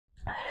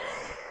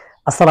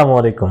আসসালামু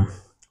আলাইকুম।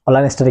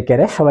 Online study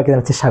কেয়ারে সবাইকে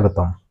জানাচ্ছি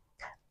স্বাগতম।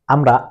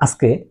 আমরা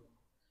আজকে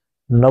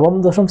নবম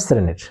দশম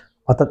শ্রেণীর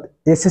অর্থাৎ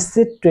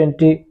এসএসসি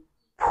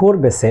 24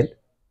 বেসের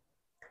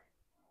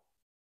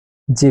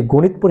যে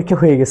গণিত পরীক্ষা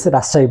হয়ে গেছে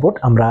রাজশাহী বোর্ড,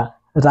 আমরা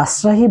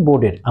রাজশাহী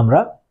বোর্ডের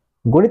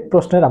গণিত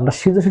প্রশ্নের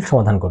সৃজনশীল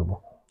সমাধান করব।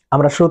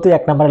 আমরা শুরুতে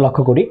 1 নম্বরে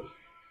লক্ষ্য করি।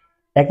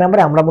 1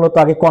 নম্বরে আমরা মূলত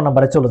আগে ক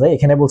নম্বরে চলে যাই।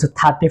 এখানে বলছে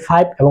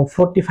 35 এবং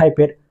 45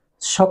 এর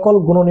সকল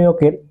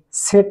গুণনীয়কের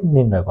সেট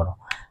নির্ণয় করো।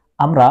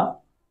 আমরা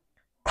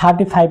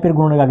 35 এর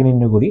গুণনীয়ক আগে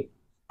নির্ণয় করি।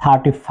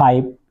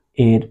 35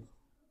 এর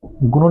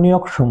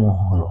গুণনীয়ক সমূহ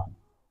হলো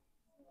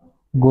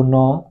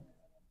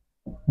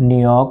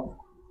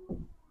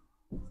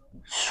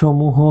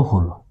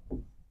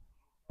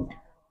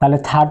তাহলে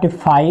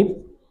 35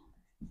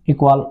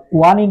 ইকুয়াল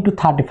 1 ইন্টু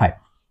 35,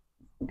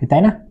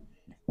 তাই না?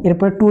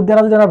 এরপরে 2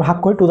 দ্বারা যদি আমরা ভাগ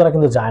করি, 2 দ্বারা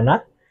কিন্তু যায় না,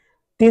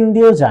 3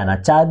 দিয়েও যায় না,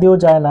 4 দিয়েও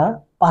যায় না,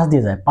 5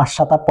 দিয়ে যায়, 5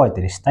 7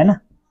 35, তাই না?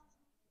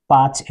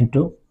 5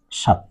 ইন্টু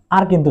 7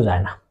 আর কিন্তু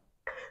যায় না।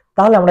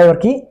 তাহলে আমরা এবার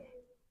কি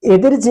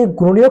এদের যে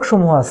গুণনীয়ক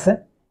সমূহ আছে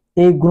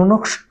এই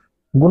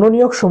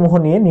গুণনীয়ক সমূহ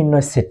নিয়ে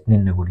নির্ণয় সেট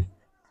নির্ণয় করি।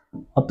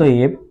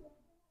 অতএব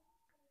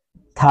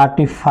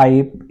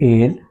 35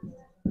 এর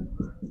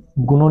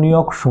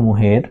গুণনীয়ক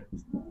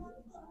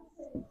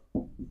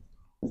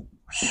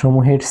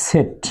সমূহের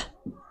সেট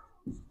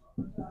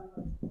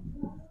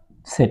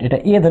এটা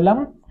এ দিলাম,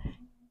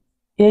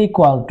 a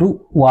ইকুয়াল টু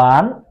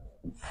 1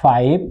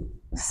 5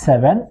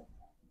 7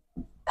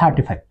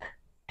 35,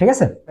 ঠিক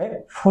আছে?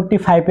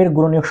 45 এর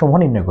গুণনীয়ক সমূহ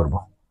নির্ণয় করব।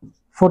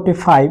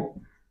 45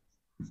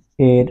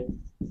 এর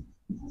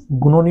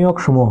গুণনীয়ক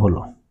সমূহ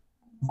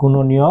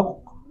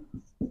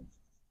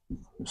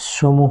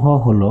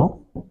হলো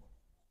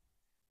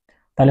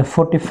তাহলে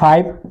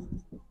 45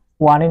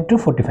 1 ইন্টু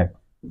 45।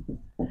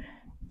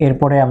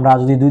 এরপরে আমরা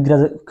যদি 2 দিয়ে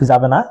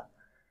যাবে না,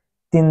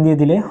 3 দিয়ে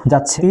দিলে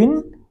যাচ্ছে, 3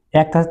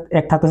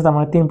 এক থাকতেছে, তার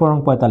মানে 3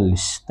 15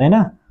 45, তাই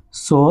না?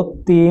 সো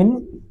 3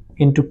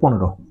 ইন্টু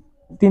 15,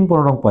 3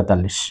 15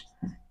 45,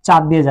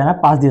 4 দিয়ে যায় না,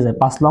 5 দিয়ে যায়,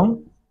 5 লং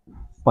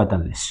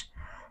 45,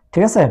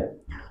 ঠিক আছে?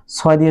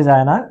 6 দিয়ে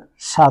যায় না,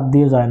 7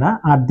 দিয়ে যায় না,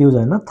 8 দিয়েও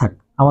যায় না, থাক,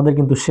 আমাদের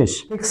কিন্তু শেষ।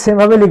 ঠিক সেম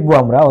ভাবে লিখবো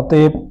আমরা।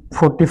 অতএব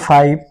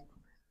 45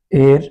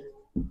 এর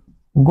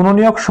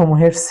গুণনীয়ক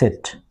সমূহের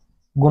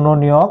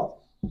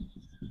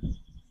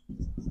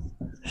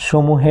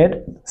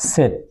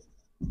সেট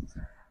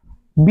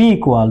বি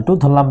ইকুয়াল টু,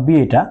 ধরলাম বি,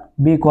 এটা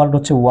বি ইকুয়াল টু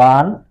হচ্ছে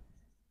 1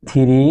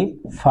 3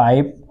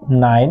 5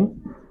 9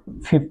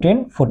 15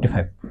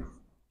 45,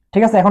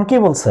 ঠিক আছে? এখন কি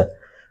বলছে,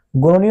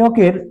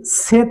 গুণনীয়কের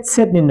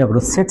সেট নির্ণয়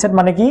করো। সেট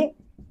মানে কি?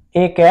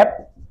 এ ক্যাপ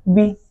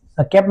বি,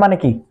 ক্যাপ মানে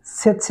কি?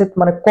 সেট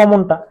মানে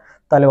কমনটা।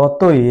 তাহলে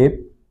অতএব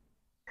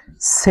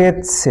set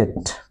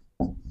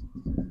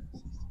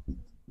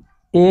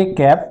A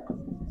cap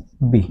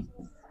B,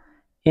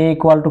 A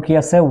equal to কি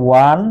আছে?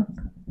 1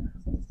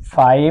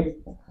 5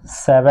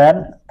 7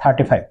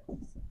 35,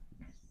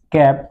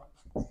 ক্যাপ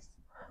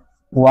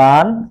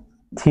 1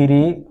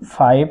 3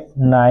 5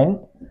 9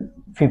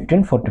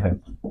 15 45।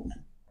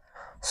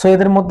 সো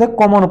এদের মধ্যে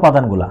কমন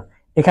উপাদানগুলা,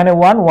 এখানে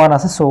 1 1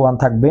 আছে, সো 1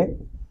 থাকবে।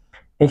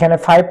 এখানে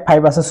 5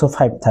 5 আছে, সো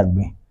 5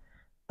 থাকবে।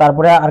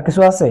 তারপরে আর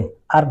কিছু আছে?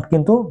 আর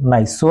কিন্তু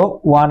নাই, সো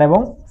 1 এবং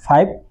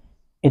 5,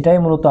 এটাই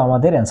মূলত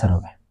আমাদের অ্যান্সার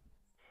হবে।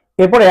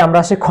 এরপরে আমরা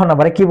আসি খ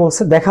নম্বরে। কি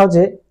বলছে দেখাও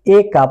যে a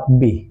cup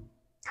b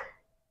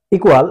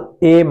equal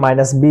a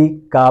minus b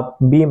cup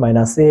b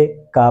minus a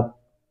cup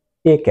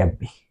a cap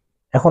b।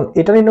 এখন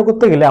এটা নির্ণয়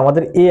করতে গেলে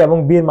আমাদের a এবং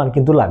b এর মান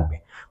কিন্তু লাগবে,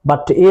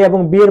 বাট a এবং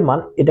b এর মান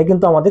এটা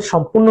কিন্তু আমাদের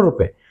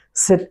সম্পূর্ণরূপে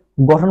সেট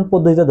গঠন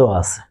পদ্ধতিতে দেওয়া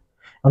আছে।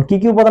 এখন কি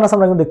কি উপাদান আছে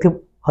আমরা কিন্তু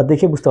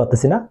দেখে বুঝতে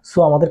পারতেছি না। সো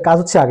আমাদের কাজ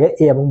হচ্ছে আগে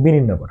a এবং b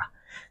নির্ণয় করা।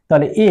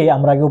 তাহলে a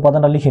আমরা আগে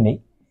উপাদানটা লিখে নেই।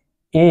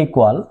 a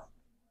equal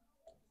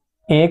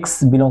x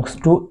belongs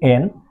to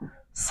n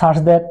such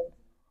that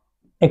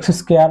x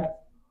square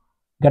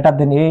greater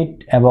than 8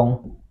 এবং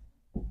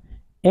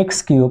x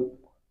cube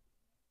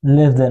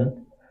less than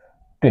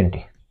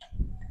 20,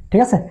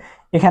 ঠিক আছে?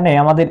 এখানে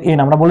আমাদের n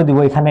আমরা বলে দিব,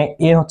 এখানে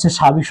n হচ্ছে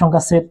স্বাভাবিক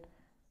সংখ্যা সেট।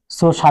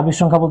 সো স্বাভাবিক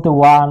সংখ্যা বলতে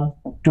 1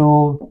 2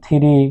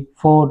 3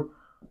 4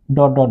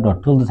 ডট ডট ডট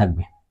চলতে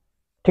থাকবে,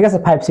 ঠিক আছে?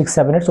 5 6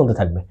 7 এর চলতে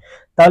থাকবে।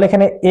 তাহলে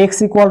এখানে x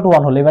ইকুয়াল টু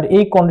 1 হলে এবার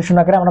এই কন্ডিশন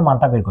আকারে আমরা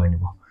মানটা বের করে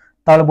নিব।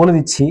 তাহলে বলে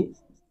দিচ্ছি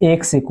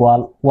x ইকুয়াল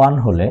 1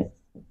 হলে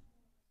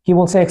কি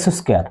বলছে? x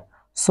স্কয়ার,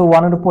 সো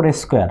 1 এর উপর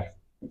স্কয়ার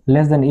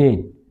লেস দেন 8,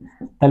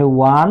 তাহলে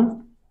 1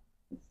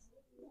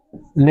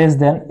 লেস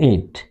দেন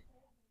 8।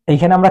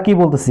 এইখানে আমরা কি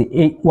বলতেছি?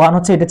 এই 1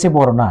 হচ্ছে এটা চেয়ে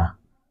বড় না,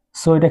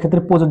 সো এটা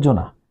ক্ষেত্রে প্রযোজ্য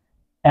না।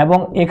 এবং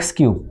x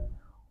কিউব,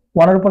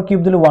 1 এর উপর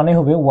কিউব দিলে 1 এ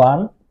হবে, 1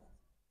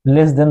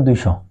 লেস দেন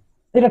 200,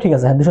 এটা ঠিক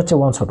আছে। হ্যাঁ, 200 হচ্ছে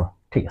 1 ছোট,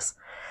 ঠিক আছে।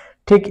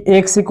 ঠিক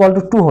x ইকুয়াল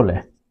টু 2 হলে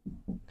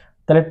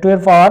তাহলে 2 এর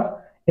পাওয়ার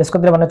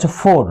স্কয়ার দিলে মানে হচ্ছে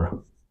 4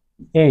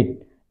 8,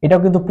 এটাও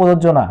কিন্তু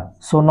প্রযোজ্য না,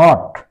 সো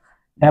নট।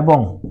 এবং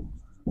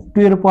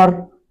 2 এর উপর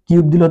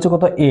কিউব দিলে হচ্ছে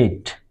কত?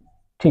 8,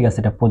 ঠিক আছে,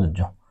 এটা প্রযোজ্য।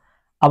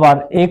 আবার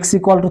x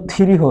ইকুয়াল টু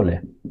 3 হলে,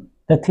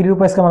 তাহলে 3 এর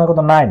উপর স্কয়ার মানে কত?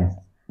 9,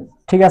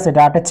 ঠিক আছে,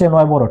 এটা 8 এর চেয়ে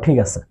 9 বড়, ঠিক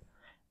আছে।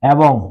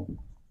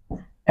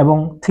 এবং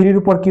 3 এর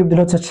উপর কিউব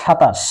দিলে হচ্ছে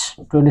 27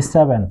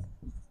 27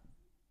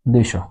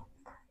 200,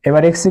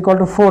 এবার x ইকুয়াল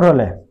টু 4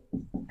 হলে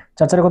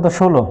 4 4 কত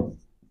 16,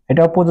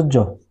 এটাও প্রযোজ্য,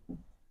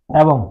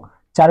 এবং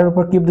 4 এর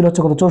উপর কিউব দিলে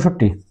হচ্ছে কত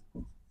 64,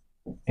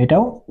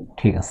 এটাও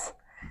ঠিক আছে।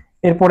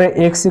 এরপরে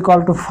x ইকুয়াল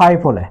টু 5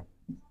 হলে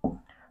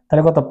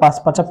তাহলে কত 5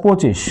 5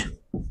 25,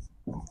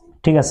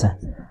 ঠিক আছে,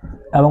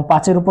 এবং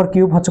 5 এর উপর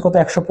কিউব হচ্ছে কত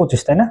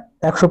 125, তাই না?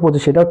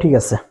 125, এটাও ঠিক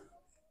আছে।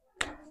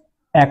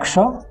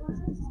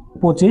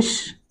 125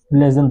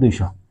 লেস দেন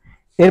 200।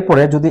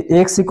 এরপরে যদি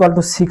x ইকুয়াল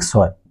টু 6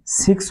 হয়,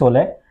 6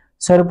 হলে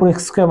 6 এর উপর x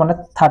স্কয়ার মানে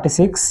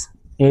 36,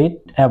 8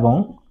 এবং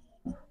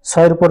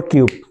 6 এর উপর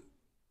cube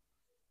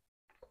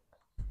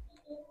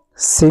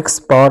 6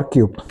 power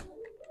cube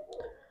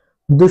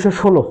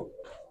 216,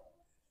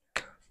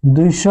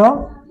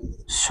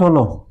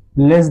 216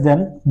 less than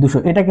 200,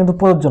 এটা কিন্তু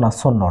প্রযোজ্য না,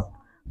 সো নট।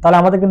 তাহলে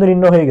আমাদের কিন্তু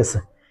নির্ণয় হয়ে গেছে।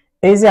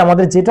 এই যে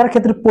আমাদের যেটার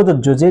ক্ষেত্রে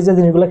প্রযোজ্য, যে যে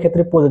জিনিসগুলোর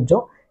ক্ষেত্রে প্রযোজ্য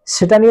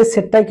সেটা নিয়ে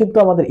সেটটাই কিন্তু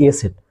আমাদের এ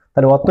সেট।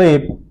 তাহলে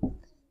অতএব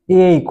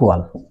এ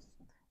ইকুয়াল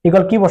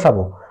কি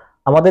বসাবো?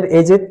 আমাদের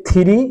এই যে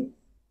 3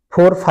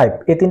 4 5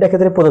 এই তিনটা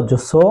ক্ষেত্রে প্রযোজ্য,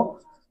 সো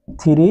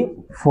 3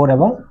 4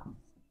 এবং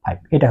 5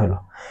 এটা হলো।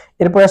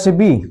 এরপর আসে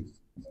বি,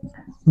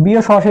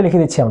 বিও সরাসরি লিখে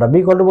দিচ্ছি আমরা। বি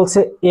ইকুয়াল টু বলছে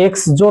x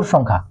জোড়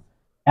সংখ্যা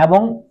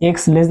এবং x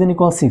লেস দেন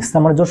ইকুয়াল 6,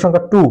 তার মানে জোড়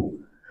সংখ্যা 2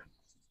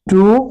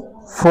 2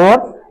 4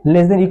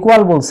 লেস দেন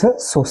ইকুয়াল বলছে,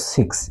 সো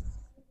 6,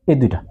 এই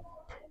দুইটা।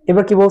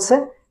 এবার কি বলছে?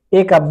 a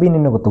কাপ b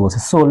নির্ণয় করতে বলছে,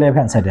 সো লেফট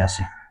হ্যান্ড সাইডে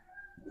আসি।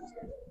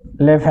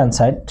 Left hand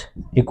side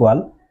equal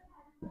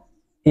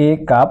a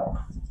cup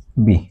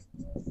b।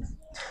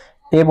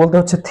 a বলতে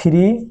হচ্ছে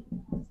 3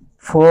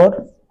 4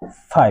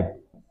 5,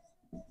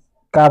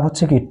 কাপ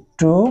হচ্ছে কি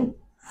 2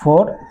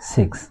 4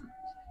 6।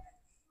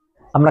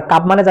 আমরা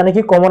কাপ মানে জানি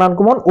কি কমন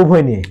আনকমন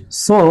উভয় নিয়ে,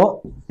 সো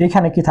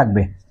এখানে কি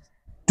থাকবে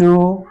 2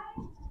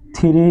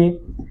 3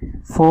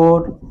 4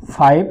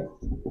 5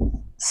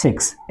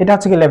 6, এটা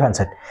হচ্ছে কি লেফট হ্যান্ড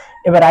সাইড।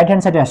 এবার রাইট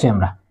হ্যান্ড সাইডে আসি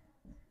আমরা।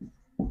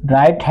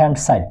 Right hand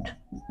side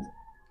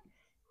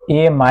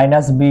a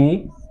minus b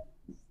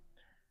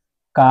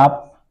cup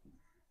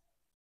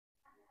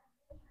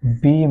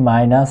b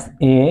minus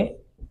a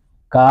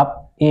cup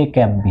a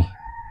cap b।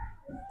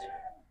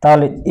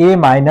 তাহলে a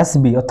মাইনাস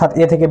b অর্থাৎ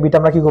a থেকে b টা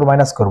আমরা কি করব?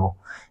 মাইনাস করব।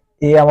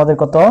 a আমাদের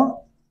কত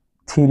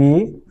 3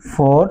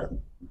 4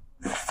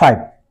 5,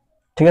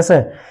 ঠিক আছে।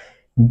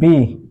 b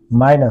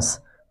মাইনাস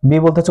b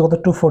বলতে হচ্ছে কত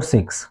 2 4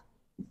 6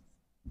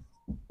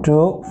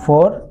 2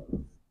 4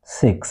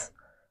 6,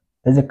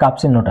 এই যে কাপ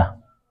চিহ্নটা,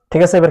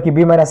 ঠিক আছে। এবার কি b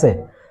মাইনাস a,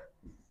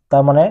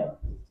 তার মানে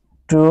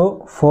 2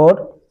 4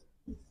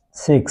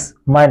 6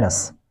 মাইনাস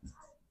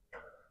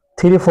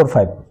 3 4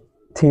 5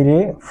 3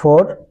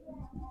 4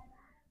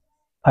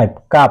 5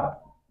 কাপ।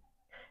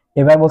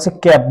 এবার বলছে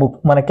ক্যাপ বুক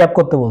মানে ক্যাপ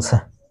করতে বলছে,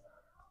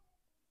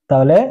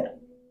 তাহলে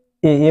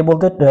এ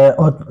বলতে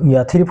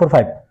 3 4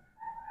 5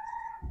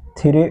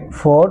 3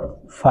 4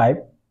 5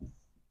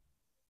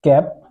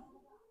 ক্যাপ,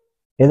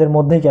 এদের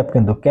মধ্যেই ক্যাপ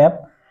কিন্তু ক্যাপ।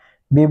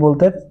 বি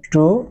বলতে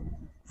 2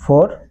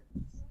 4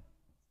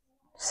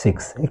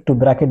 6, একটু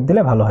ব্র্যাকেট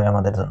দিলে ভালো হয়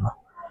আমাদের জন্য,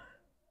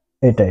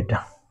 এটা এটা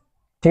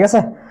ঠিক আছে।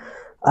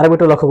 আর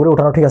একটু লক্ষ্য করে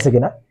উঠানো ঠিক আছে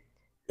কিনা।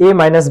 a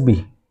মাইনাস বি,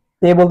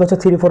 এ বলতে হচ্ছে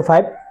 3 4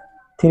 5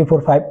 3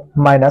 4 5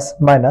 মাইনাস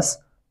মাইনাস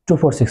 2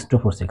 4 6 2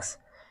 4 6।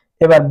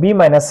 এবার b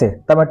মাইনাস এ,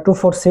 তার মানে 2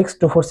 4 6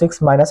 2 4 6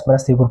 মাইনাস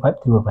মাইনাস 3 4 5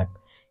 3 4 5।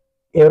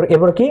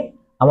 এরপর কি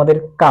আমাদের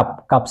কাপ,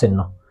 কাপ চিহ্ন,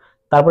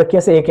 তারপরে কি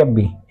আছে a cap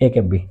B, a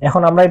cap B.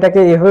 এখন আমরা এটাকে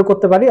এভাবে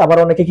করতে পারি, আবার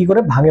অনেকে কি করে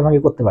ভাগে ভাগে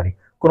করতে পারি,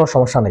 কোনো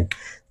সমস্যা নেই।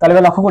 তাহলে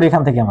এবার লক্ষ্য করি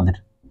এখান থেকে আমাদের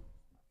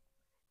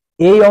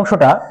এই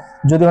অংশটা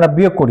যদি আমরা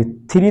বিয়োগ করি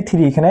 3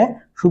 3, এখানে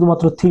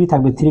শুধুমাত্র 3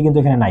 থাকবে, 3 কিন্তু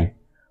এখানে নাই।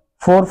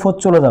 4 4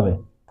 চলে যাবে,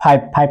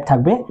 5 5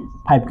 থাকবে,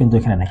 5 কিন্তু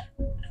এখানে নাই।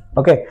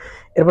 ওকে,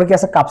 এরপর কি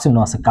আছে কাপ চিহ্ন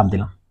আছে, কাপ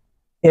দিলাম।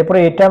 এরপরে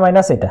এটা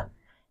মাইনাস এটা,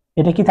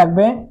 এটা কি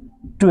থাকবে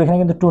 2, এখানে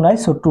কিন্তু 2 নাই,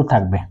 সো 2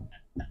 থাকবে।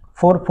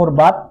 4 4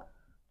 বাদ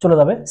চলে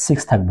যাবে, 6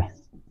 থাকবে।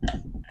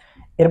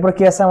 এরপর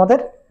কি আছে আমাদের,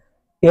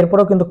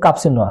 এরপরেও কিন্তু কাপ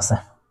চিহ্ন আছে,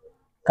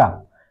 কাপ।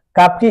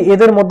 কাপ কি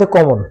এদের মধ্যে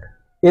কমন,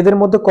 এদের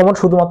মধ্যে কমন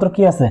শুধুমাত্র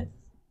কি আছে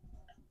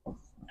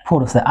 4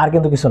 আছে, আর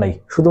কিন্তু কিছু নাই,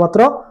 শুধুমাত্র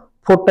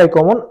 4টাই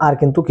কমন, আর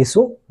কিন্তু কিছু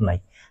নাই।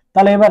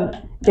 তাহলে এবার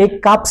এই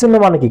কাপ চিহ্ন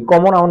মানে কি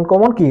কমন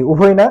আনকমন কি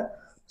উভয় না,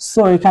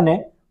 সো এখানে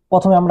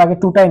প্রথমে আমরা আগে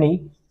 2টাই নেই,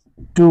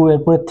 2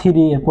 এরপরে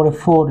 3 এরপরে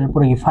 4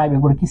 এরপরে কি 5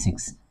 এরপরে কি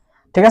 6,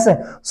 ঠিক আছে।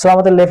 সো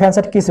আমাদের লেফট হ্যান্ড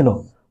সাইড কি ছিল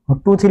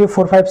 2 3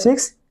 4 5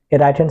 6, এর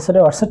রাইট হ্যান্ড সাইডে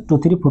আছে 2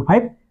 3 4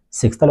 5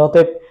 6। তাহলে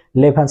অতএব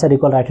left hand side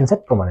equal right hand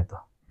side প্রমাণিত।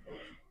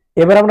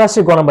 এবার আমরা আসছি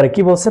গ নম্বরে,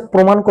 কি বলছে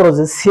প্রমাণ করো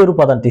যে সি এর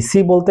উপাদানটি, সি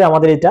বলতে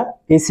আমাদের এটা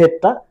এই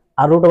সেটটা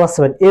আর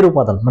 √7 এর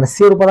উপাদান, মানে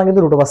সি এর উপাদান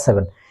কিন্তু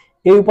 √7,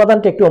 এই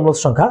উপাদানটি একটি অম্লজ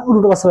সংখ্যা,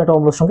 √7 একটা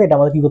অম্লজ সংখ্যা, এটা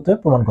আমাদের কি করতে হবে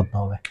প্রমাণ করতে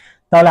হবে।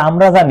 তাহলে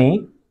আমরা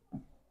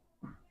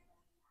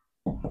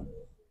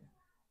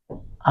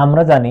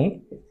জানি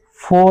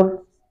 4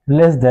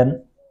 লেস দেন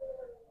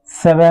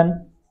 7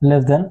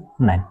 লেস দেন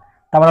 9,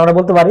 তার মানে আমরা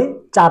বলতে পারি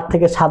 4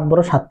 থেকে 7 বড়,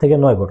 7 থেকে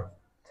 9 বড়।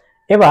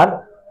 এবার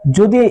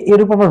যদি এর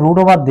উপর আমরা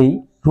 √ওভার দেই,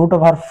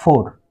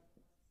 √4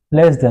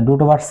 লেস দেন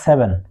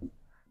 √7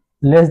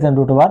 লেস দেন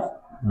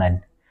 √9,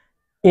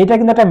 এটা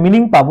কিন্তু একটা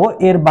মিনিং পাবো,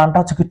 এর মানটা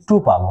হচ্ছে কি 2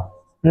 পাবো।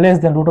 লেস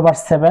দেন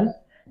 √7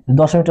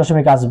 দশমিক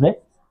টশমিক আসবে,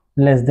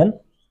 লেস দেন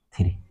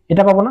 3।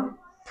 এটা পাবো না।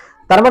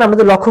 তার মানে আমরা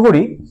যদি লক্ষ্য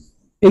করি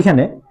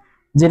এখানে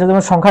যেটা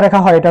যেমন সংখ্যা রেখা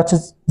হয়, এটা হচ্ছে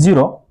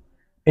 0,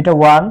 এটা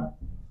 1,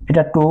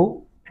 এটা 2,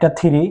 এটা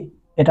 3,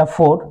 এটা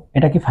 4,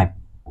 এটা কি 5,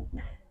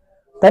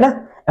 তাই না?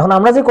 এখন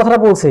আমরা যে কথাটা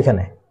বলছি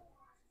এখানে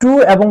 2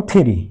 এবং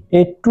 3,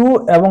 এই 2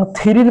 এবং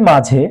 3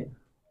 মাঝে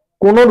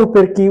কোন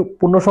রূপের কি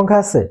পূর্ণ সংখ্যা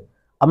আছে?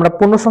 আমরা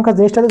পূর্ণ সংখ্যা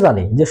জিনিসটা তো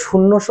জানি যে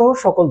শূন্য সহ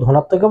সকল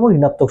ধনাত্মক এবং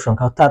ঋণাত্মক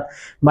সংখ্যা, অর্থাৎ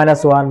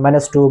 -1,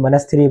 -2,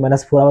 -3,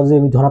 -4, আবার যদি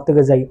আমি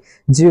ধনাত্মকে যাই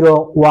 0,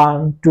 1,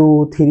 2,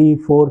 3,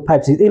 4,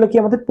 5, 6, এগুলো কি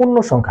আমাদের পূর্ণ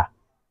সংখ্যা।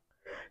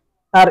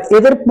 আর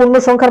এদের পূর্ণ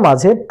সংখ্যার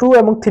মাঝে 2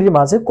 এবং 3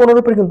 মাঝে কোন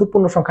রূপের কিন্তু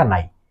পূর্ণ সংখ্যা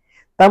নাই।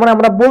 তার মানে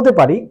আমরা বলতে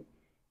পারি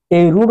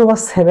এই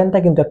 √7টা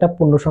কিন্তু একটা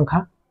পূর্ণ সংখ্যা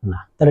না।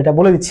 তাহলে এটা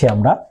বলে দিচ্ছি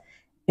আমরা,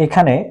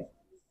 এখানে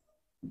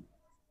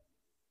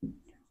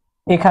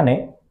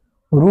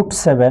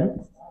 √7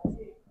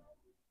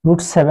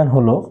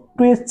 হলো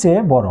 2 এর চেয়ে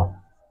বড়,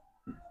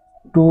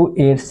 2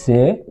 এর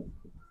চেয়ে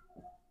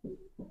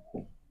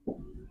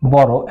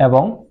বড়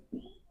এবং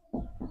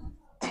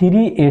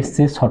 3 এর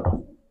চেয়ে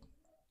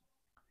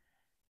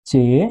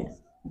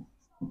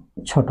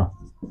ছোট,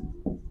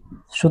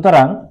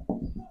 সুতরাং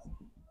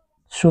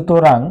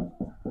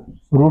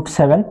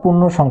 √7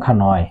 পূর্ণ সংখ্যা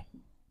নয়,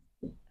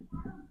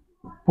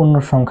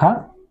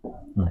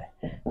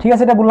 ঠিক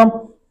আছে।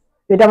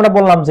 এটা আমরা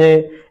বললাম যে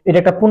এটা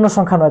একটা পূর্ণ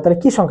সংখ্যা নয়, তাহলে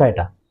কি সংখ্যা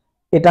এটা?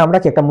 এটা আমরা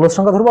কি একটা মূলদ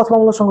সংখ্যা ধরবো অথবা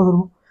মূলদ সংখ্যা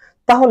ধরবো?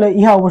 তাহলে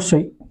ইহা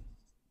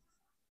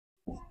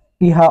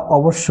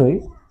অবশ্যই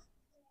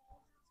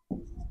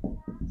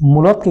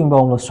মূলদ কিংবা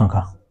অমূলদ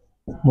সংখ্যা,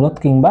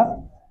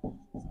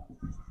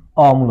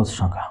 অমূলদ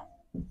সংখ্যা।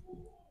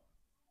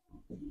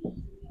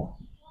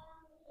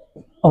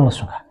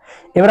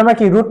 এবার আমরা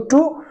কি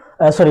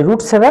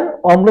 √7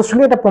 অমূলদ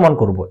সংখ্যা, এটা প্রমাণ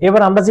করব।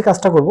 এবার আমরা যে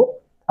কাজটা করব,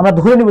 আমরা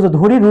ধরে নিব যে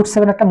ধরি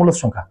 √7 একটা মূলদ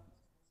সংখ্যা,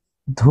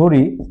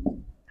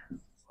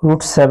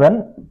 √7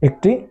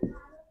 একটি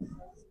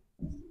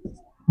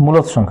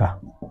মূলদ সংখ্যা।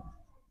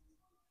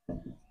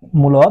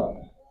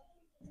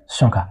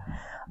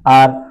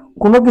 আর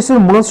কোন কিছুর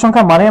মূলদ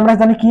সংখ্যা মানে আমরা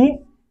জানি কি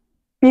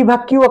p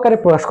ভাগ q আকারে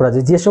প্রকাশ করা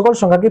যায়। যে সকল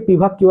সংখ্যাকে p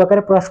ভাগ q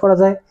আকারে প্রকাশ করা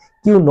যায়,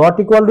 q ≠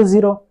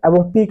 0 এবং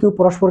p q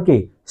পরস্পর কি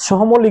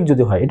সহমৌলিক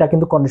যদি হয়, এটা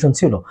কিন্তু কন্ডিশন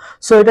ছিল।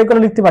 সো এটা করে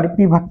লিখতে পারি p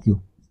ভাগ q,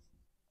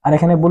 আর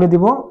এখানে বলে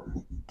দিব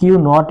q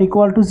 ≠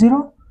 0,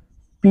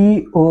 p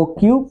ও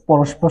q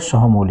পরস্পর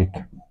সহমৌলিক।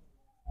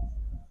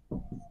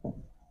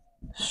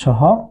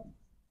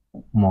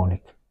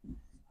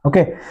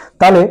 ওকে,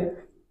 তাহলে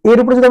এর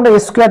উপরে যদি আমরা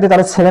স্কয়ার দিই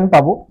তাহলে 7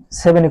 পাবো,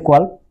 7 =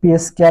 p²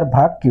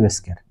 ভাগ q²।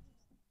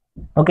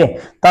 ওকে,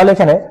 তাহলে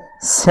এখানে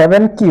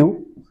 7q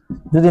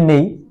যদি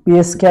নেই, p²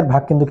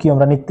 ভাগ কিন্তু কি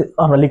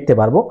আমরা লিখতে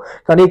পারবো,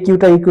 কারণ এই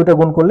কিউটা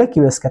গুণ করলে q²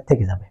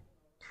 থেকে যাবে।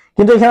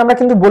 কিন্তু এখানে আমরা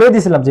কিন্তু বলে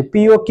দিয়েছিলাম যে p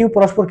ও q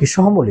পরস্পর কি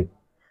সহমৌলিক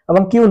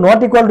এবং q ≠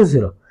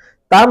 0,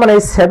 তার মানে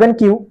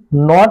 7q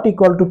 ≠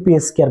 p²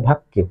 ভাগ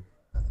q।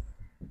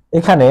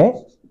 এখানে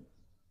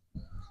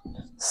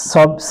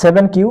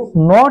 7q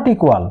 ≠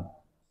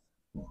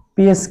 p²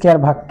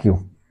 ভাগ q,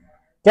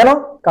 কেন?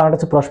 কারণ এটা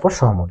হচ্ছে পরস্পর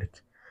সহমৌলিক।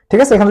 ঠিক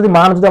আছে, এখানে যদি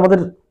মান যদি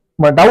আমাদের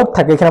ডাউট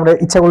থাকে, এখানে আমরা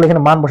ইচ্ছা করলে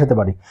এখানে মান বসাতে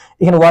পারি।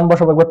 এখানে 1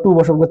 বসাবো, একবার 2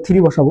 বসাবো, একবার 3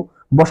 বসাবো,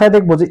 বসায়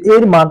দেখবো যে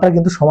এর মানটা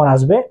কিন্তু সমান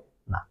আসবে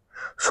না।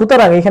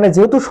 সুতরাং এখানে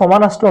যেহেতু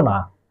সমান আসলো না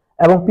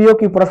এবং p ও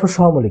q পরস্পর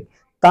সহমৌলিক,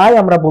 তাই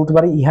আমরা বলতে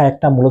পারি ইহা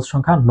একটা মূলদ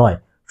সংখ্যা নয়,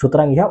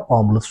 সুতরাং ইহা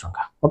অমূলদ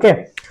সংখ্যা। ওকে,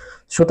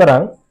 সুতরাং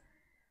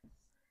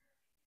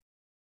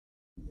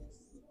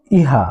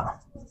ইহা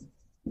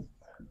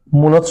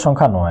মূলদ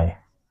সংখ্যা নয়,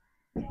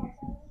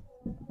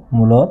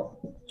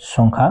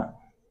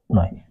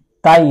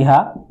 তাই ইহা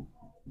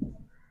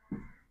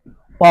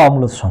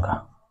অমূলদ সংখ্যা।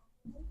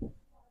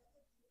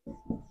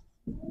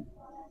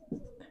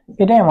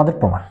 এটাই আমাদের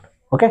প্রমাণ।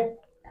 ওকে,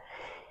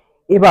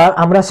 এবার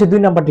আমরা আসি 2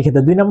 নাম্বারটি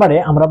ক্ষেত্রে। 2 নম্বরে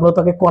আমরা মূলত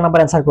ক নাম্বার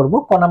অ্যান্সার করব।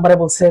 ক নাম্বারে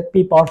বলছে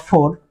p⁴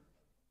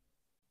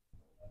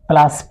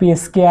 প্লাস p²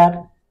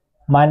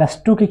 মাইনাস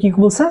 2 কে কি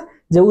বলছে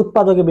যে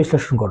উৎপাদকে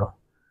বিশ্লেষণ করো।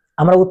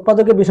 আমরা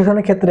উৎপাদকে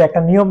বিশ্লেষণের ক্ষেত্রে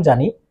একটা নিয়ম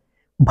জানি,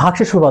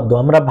 ভাগশেষ উপপাদ্য।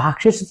 আমরা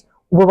ভাগশেষ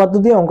উপপাদ্য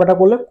দিয়ে অঙ্কটা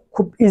করলে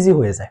খুব ইজি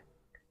হয়ে যায়।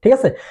 ঠিক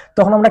আছে,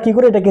 তখন আমরা কি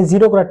করি, এটাকে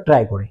 0 করার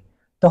ট্রাই করি।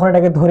 তখন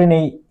এটাকে ধরে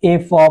নেই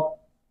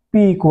f(p)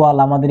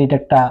 আমাদের এটা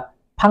একটা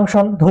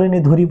ফাংশন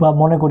ধরি বা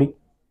মনে করি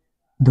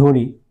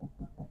ধরি।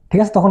 ঠিক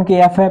আছে, তখন কি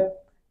f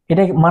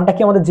এটা মানটা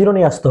কি আমাদের 0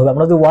 নিয়ে আসতে হবে।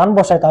 আমরা যদি 1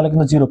 বসাই তাহলে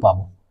কিন্তু 0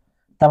 পাবো।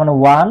 তার মানে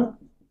 1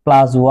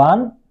 + 1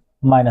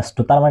 -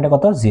 2, তার মানে এটা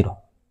কত? 0।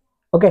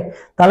 ওকে,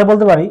 তাহলে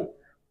বলতে পারি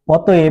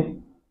অতএব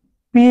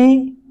p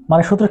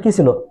মানে সূত্র কি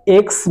ছিল?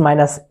 x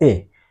 - a।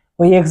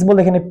 ওই x বলতে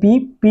এখানে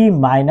p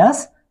মাইনাস,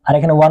 আর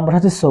এখানে 1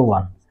 বসাচ্ছি, সো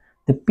 1।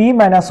 তো p -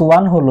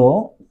 1 হলো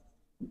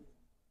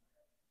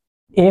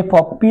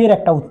f(p) এর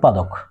একটা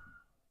উৎপাদক,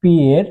 p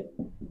এর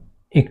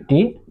একটি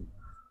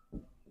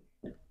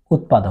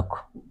উৎপাদক।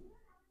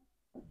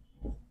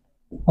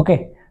 ওকে,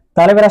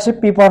 তাহলে এবার আসি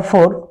p⁴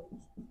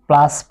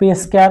 plus p²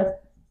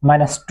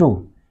 minus 2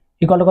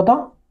 equal কত?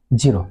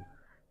 0।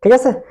 ঠিক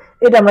আছে,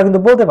 এটা আমরা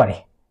কিন্তু বলতে পারি।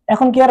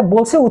 এখন কি আর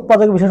বলছে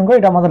উৎপাদক বিশ্লেষণ করে,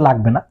 এটা আমাদের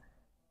লাগবে না।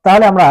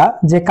 তাহলে আমরা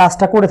যে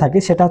কাজটা করে থাকি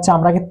সেটা হচ্ছে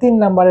আমরা আগে 3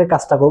 নাম্বারের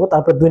কাজটা করব,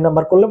 তারপর 2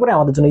 নাম্বার করলে পরে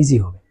আমাদের জন্য ইজি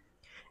হবে।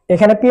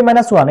 এখানে p -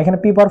 1, এখানে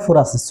p⁴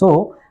 আছে, সো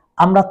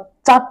আমরা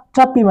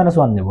চারটা p -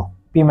 1 নেব,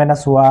 p -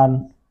 1,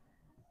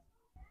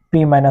 p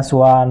 -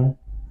 1,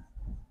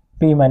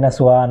 p -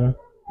 1,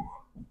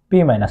 p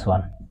 -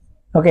 1।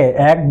 ওকে,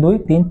 1 2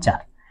 3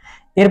 4।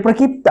 এরপর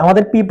কি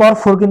আমাদের p পাওয়ার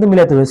 4 কিন্তু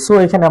মিলাতে হবে, সো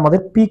এখানে আমাদের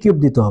p কিউব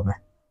দিতে হবে।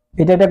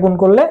 এটা গুণ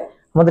করলে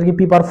আমাদের কি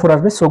p পাওয়ার 4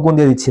 আসবে, সো গুণ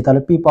দিয়ে দিচ্ছি,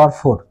 তাহলে p পাওয়ার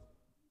 4।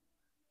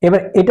 এবার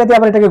এটা দিয়ে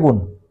আবার এটাকে গুণ,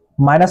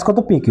 মাইনাস কত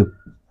p কিউব।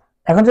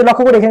 এখন যে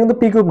লক্ষ্য করি এখানে কিন্তু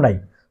p কিউব নাই,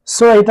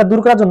 সো এটা দূর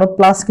করার জন্য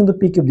প্লাস কিন্তু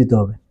p কিউব দিতে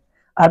হবে।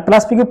 আর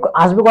প্লাস p কিউব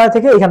আসবে কোথা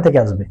থেকে, এখান থেকে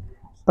আসবে,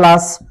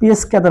 প্লাস p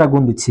স্কয়ার দ্বারা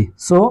গুণ দিচ্ছি,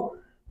 so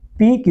p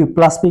cube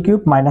plus p cube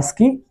minus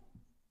কি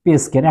p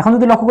স্কয়ার। এখন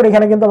যদি লক্ষ্য করি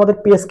এখানে কিন্তু আমাদের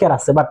p স্কয়ার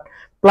আছে, but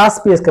plus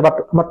p square, but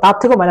আমরা তার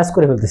থেকে মাইনাস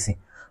করে ফেলতেছি,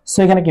 সো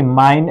এখানে কি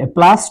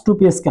প্লাস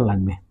 2p স্কয়ার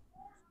লাগবে।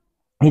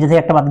 এইটা থেকে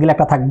একটা বাদ গেলে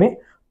একটা থাকবে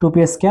 2p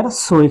স্কয়ার,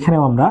 সো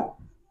এখানেও আমরা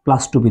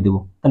প্লাস 2p দেব,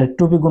 তাহলে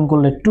 2p গুণ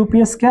করলে 2p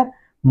স্কয়ার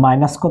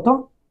মাইনাস কত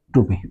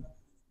 2p,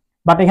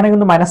 বাট এখানে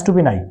কিন্তু মাইনাস 2p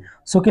নাই,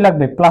 সো কি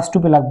লাগবে প্লাস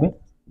 2p লাগবে,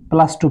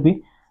 প্লাস 2p।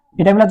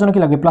 এটা মিলার জন্য কি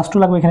লাগবে, প্লাস 2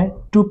 লাগবে, এখানে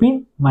 2p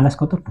মাইনাস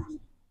কত 2।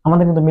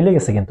 আমাদের কিন্তু মিলে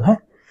গেছে কিন্তু। হ্যাঁ,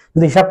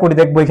 যদি হিসাব করি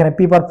দেখবো এখানে p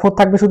পাওয়ার 4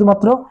 থাকবে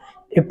শুধুমাত্র,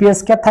 p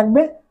স্কয়ার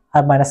থাকবে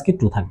আর মাইনাস কি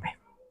 2 থাকবে।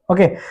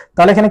 ওকে,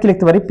 তাহলে এখানে কি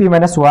লিখতে পারি, p -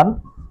 1,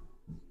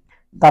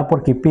 তারপর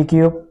কি p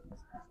cube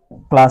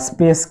plus p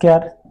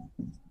square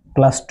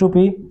plus 2p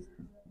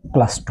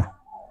plus 2।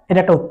 এটা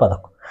একটা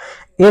উৎপাদক।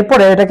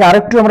 এরপরে এটাকে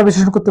আরেকটু আমরা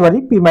বিশ্লেষণ করতে পারি,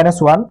 p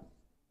 - 1,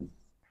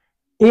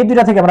 এই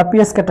দুইটা থেকে আমরা p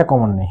স্কয়ারটা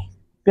কমন নেই,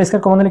 p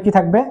স্কয়ার কমন নিলে কি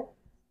থাকবে,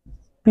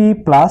 p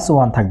প্লাস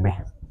 1 থাকবে,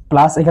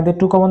 প্লাস এখান থেকে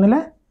 2 কমন নিলে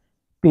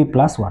p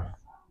প্লাস 1।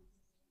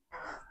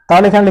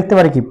 তাহলে এখানে লিখতে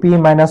পারি কি p -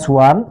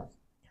 1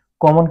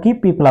 কমন কি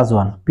p প্লাস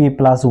 1, p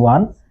প্লাস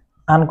 1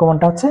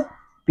 আনকমনটা হচ্ছে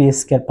p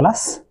স্কয়ার প্লাস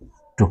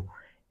 2।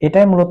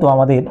 এটাই মূলত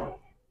আমাদের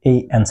এই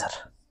অ্যান্সার।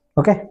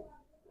 ওকে,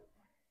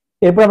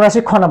 এরপর আমরা আসি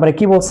খ নম্বরে,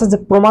 কি বলছে যে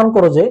প্রমাণ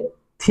করো যে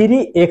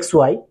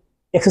 3xy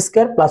x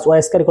square plus y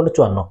square equal to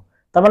 54।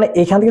 তার মানে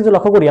এখান থেকে যদি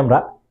লক্ষ্য করি আমরা,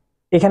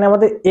 এখানে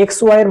আমাদের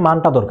xy এর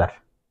মানটা দরকার,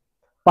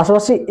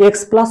 পাশাপাশি x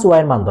প্লাস y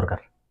এর মান দরকার,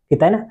 কি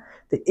তাই না?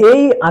 তো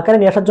এই আকারে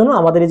নিয়ে আসার জন্য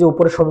আমাদের এই যে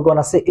উপরের সমীকরণ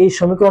আছে, এই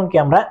সমীকরণকে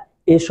আমরা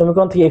এই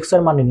সমীকরণ থেকে x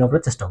এর মান নির্ণয়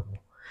করার চেষ্টা করব।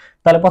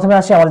 তাহলে প্রথমে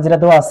আসি আমাদের যেটা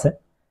দেওয়া আছে,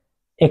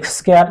 x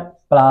square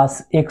plus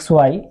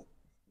xy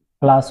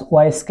plus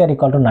y square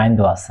equal to 9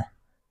 দেওয়া আছে।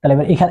 তাহলে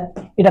এবার এখানে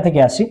এটা থেকে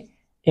আসি,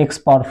 x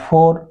power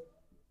 4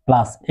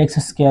 plus x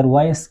square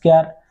y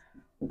square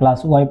plus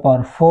y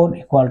power 4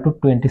 equal to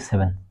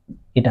 27।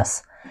 এটা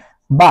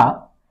বা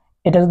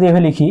এটা যদি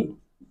এভাবে লিখি,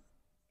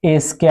 a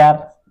স্কয়ার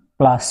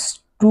প্লাস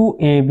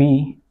 2ab,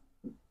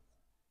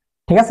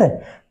 ঠিক আছে,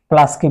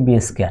 প্লাস কি b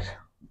স্কয়ার,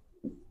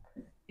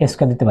 a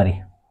স্কয়ার দিতে পারি।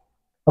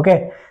 ওকে,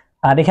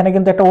 আর এখানে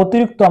কিন্তু একটা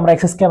অতিরিক্ত আমরা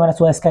x square minus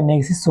y square নিয়ে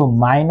গেছি, সো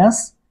মাইনাস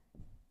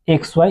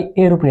xy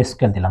এর উপরে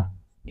স্কয়ার দিলাম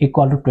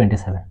ইকুয়াল টু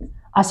 27।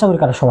 আশা করি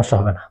কারো সমস্যা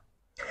হবে না।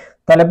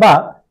 তাহলে বা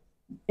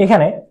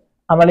এখানে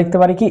আমরা লিখতে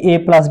পারি কি a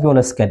plus b whole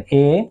square,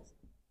 a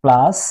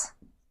plus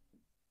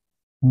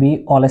b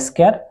whole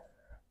square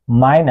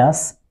minus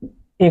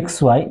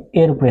xy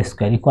এর উপরে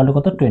স্কয়ার ইকুয়াল টু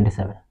কত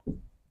 27।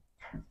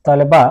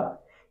 তাহলে বা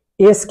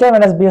a square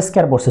minus b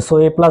square বসছে, so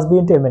a plus b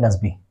into a minus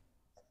b,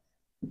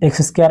 x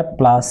square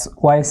plus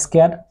y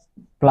square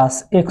plus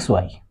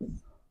xy,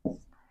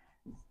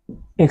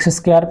 x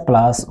square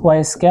plus y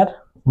square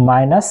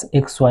minus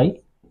xy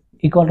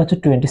equal to হচ্ছে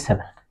 27।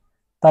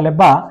 তাহলে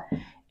বা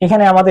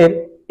এখানে আমাদের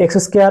x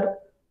square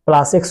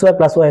plus xy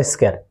plus y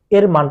square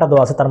এর মানটা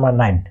দেওয়া আছে, তার মানে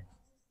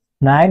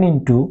 9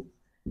 into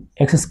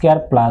x square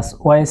plus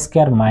y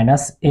square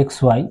minus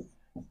xy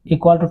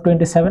equal to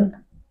 27।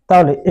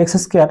 তাহলে x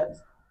square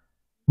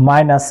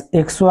minus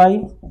xy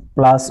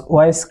plus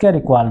y square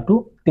equal to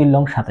 3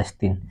 long 27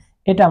 3।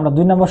 এটা আমরা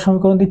 2 নম্বর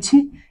সমীকরণ দিচ্ছি,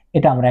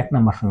 এটা আমরা 1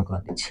 নম্বর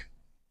সমীকরণ দিচ্ছি।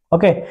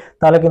 ওকে,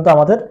 তাহলে কিন্তু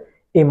আমাদের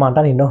এই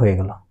মানটা নির্ণয় হয়ে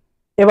গেল।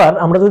 এবার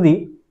আমরা যদি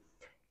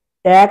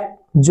 1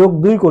 যোগ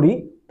 2 করি,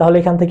 তাহলে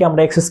এখান থেকে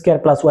আমরা x square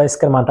plus y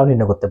square মানটাও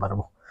নির্ণয় করতে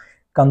পারবো,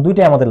 কারণ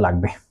দুইটাই আমাদের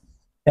লাগবে।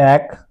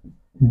 1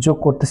 যোগ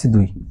করতেছি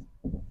 2,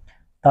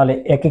 তাহলে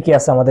একে কি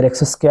আছে আমাদের x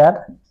square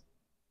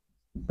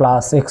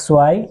plus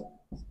xy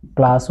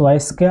plus y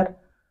square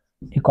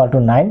equal to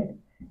 9,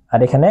 আর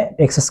এখানে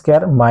x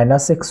square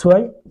minus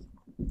xy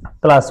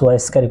plus y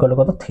square equal to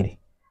কত 3।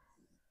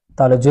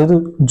 তাহলে যেহেতু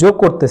যোগ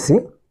করতেছি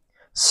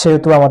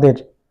সেহেতু আমাদের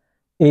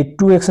এই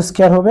 2x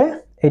স্কয়ার হবে,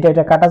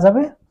 এটা কাটা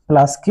যাবে,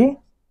 প্লাস কি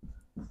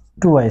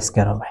 2y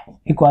স্কয়ার হবে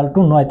ইকুয়াল টু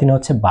 9 3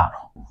 হচ্ছে 12।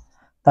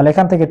 তাহলে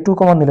এখান থেকে 2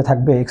 কমন নিলে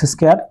থাকবে x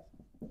square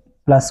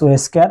plus y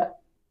square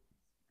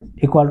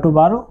equal to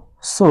 12,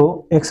 so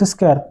x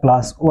square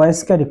plus y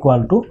square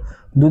equal to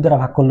 2 দ্বারা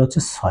ভাগ করলে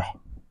হচ্ছে 6।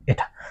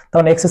 এটা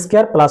তাহলে x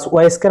square plus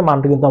y square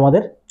মানটা কিন্তু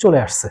আমাদের চলে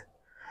আসছে।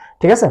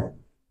 ঠিক আছে,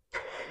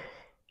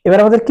 এবার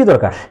আমাদের কি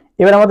দরকার,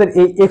 এবার আমাদের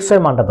এই x এর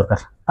মানটা দরকার।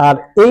 আর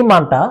এই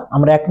মানটা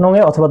আমরা 1 নং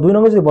এ অথবা 2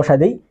 নং এ যদি বসাই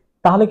দেই,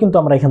 তাহলে কিন্তু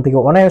আমরা এখান থেকে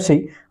অনায়াসেই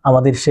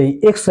আমাদের সেই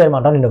x এর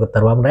মানটা নির্ণয় করতে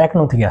পারবো। আমরা 1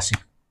 নং থেকে আসি,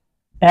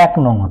 1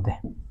 নং হতে,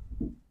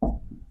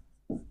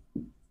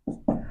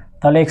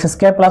 তাহলে x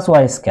square plus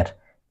y square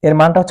এর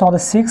মানটা হচ্ছে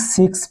আমাদের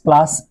 6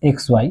 প্লাস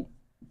xy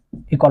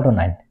ইকুয়াল টু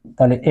 9।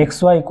 তাহলে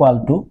xy ইকুয়াল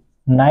টু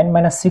 9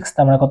 মাইনাস 6,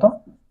 তার মানে কত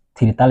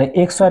 3 তাহলে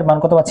এক্স ওয়াই এর মান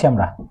কত পাচ্ছি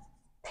আমরা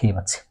 3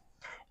 পাচ্ছি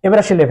এবার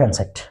আসি left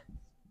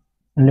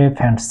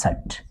hand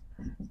side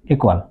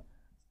equal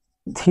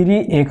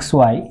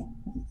 3xy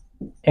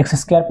x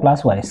square plus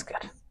y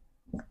square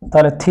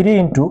তাহলে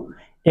 3 ইনটু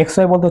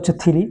xy বলতে হচ্ছে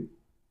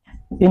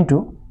 3 ইনটু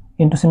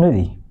চিহ্ন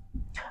দিই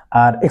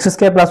আর x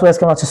square plus y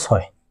square হচ্ছে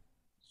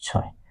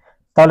 6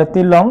 তাহলে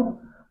 3 লং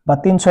বা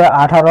 3 6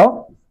 18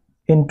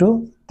 ইনটু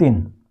 3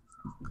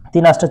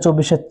 3 8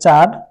 24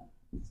 4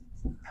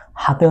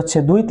 হাতে হচ্ছে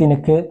 2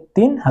 3 কে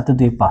 3 হাতে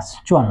 2 5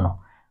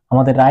 54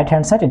 আমাদের রাইট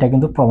হ্যান্ড সাইড এটা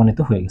কিন্তু প্রমাণিত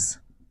হয়ে গেছে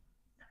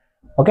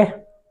ওকে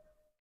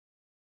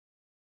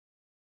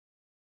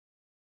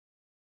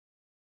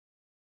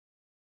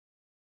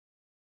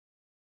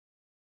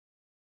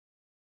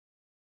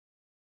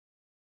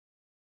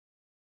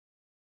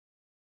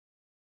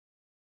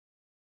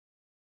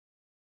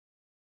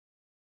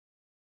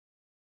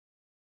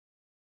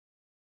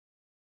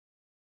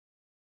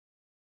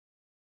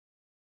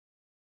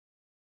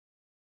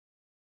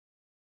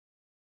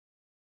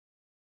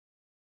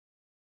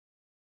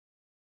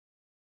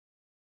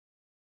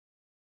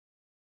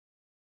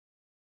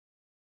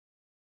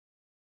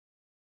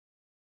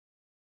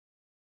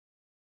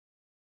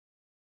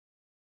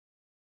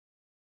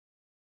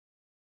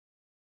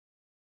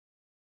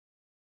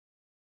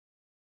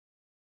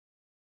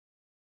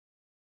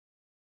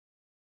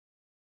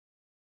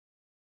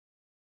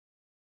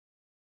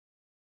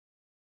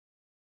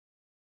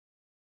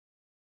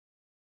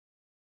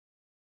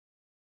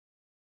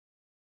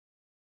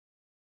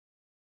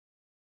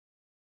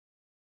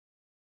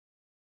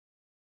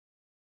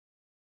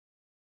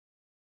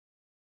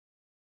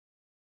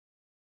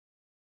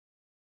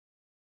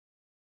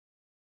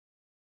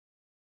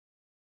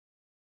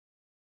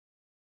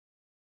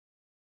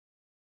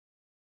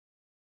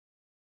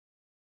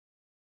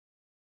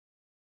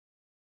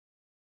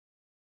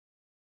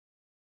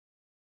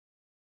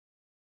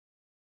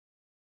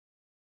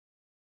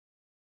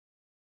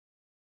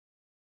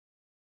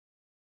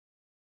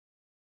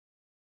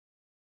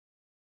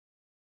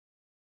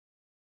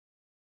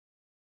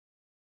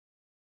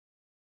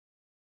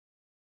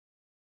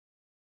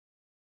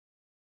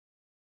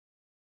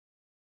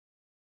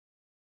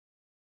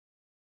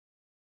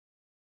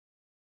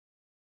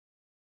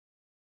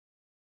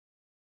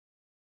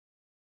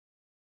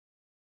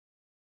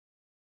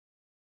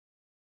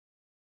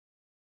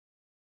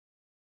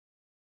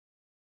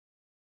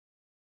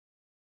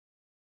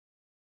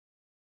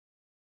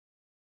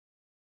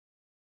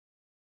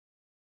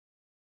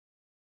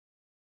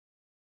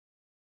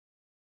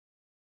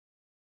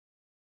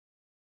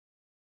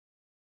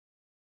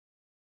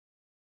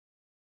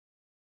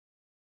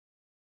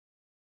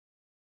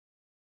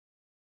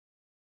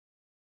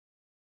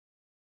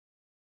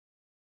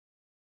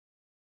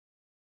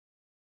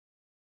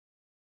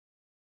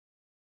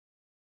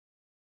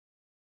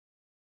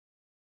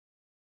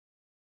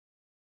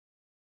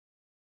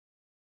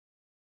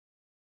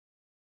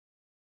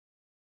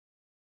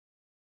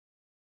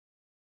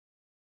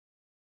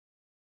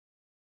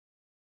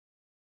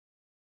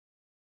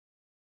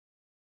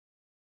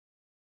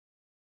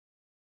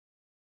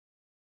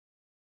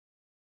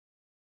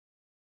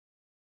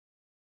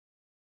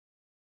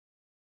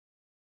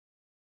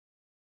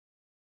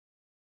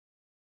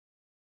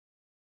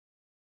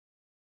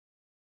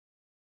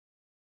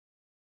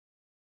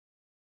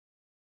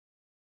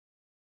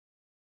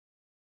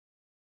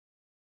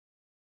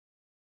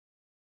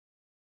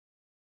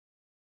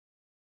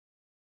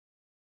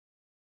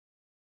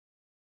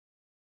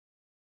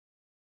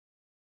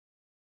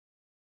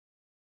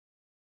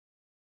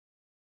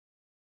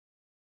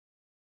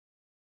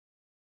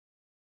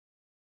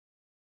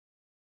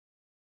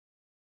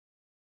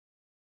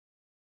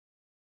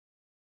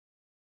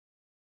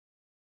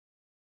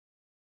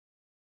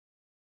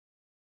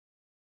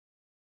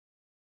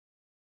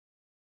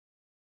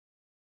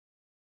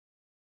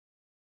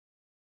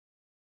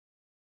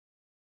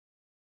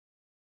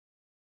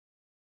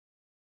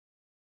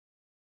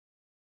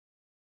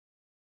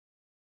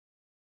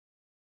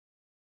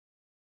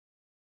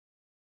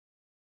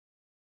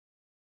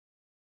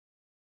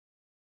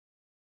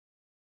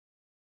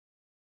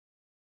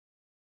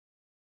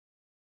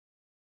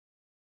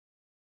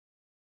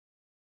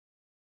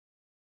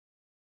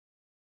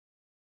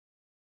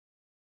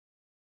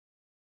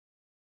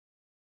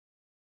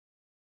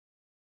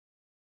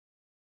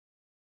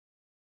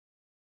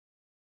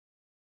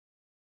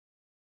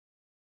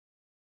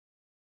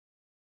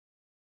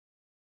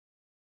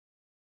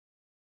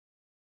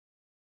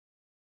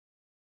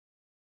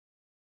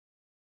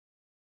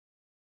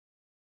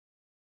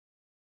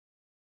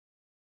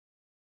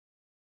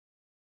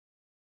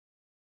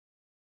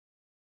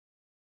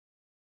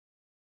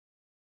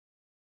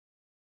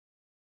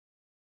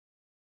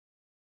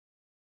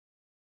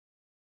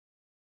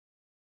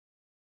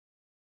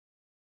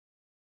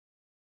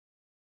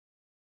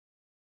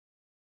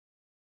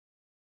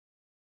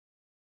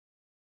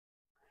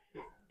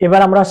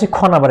এবার আমরা আসি খ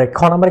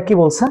নাম্বারে কি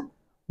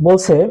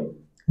বলছে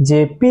যে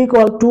p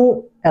ইকুয়াল টু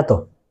এত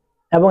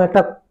এবং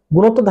একটা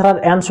গুণোত্তর ধারার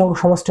n সংখ্যক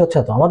সমষ্টি হচ্ছে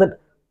এত আমাদের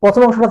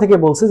প্রথম অংশটা থেকে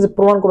বলছে যে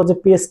প্রমাণ করো যে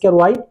P square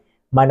Y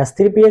minus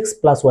 3px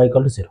plus Y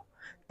equal to 0।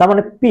 তার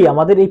মানে পি,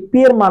 আমাদের এই পি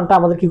এর মানটা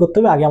আমাদের কি করতে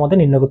হবে, আগে আমাদের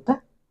নির্ণয় করতে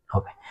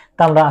হবে।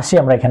 তা আমরা আসি,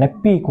 আমরা এখানে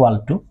P equal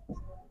to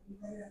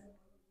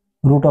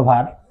root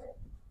over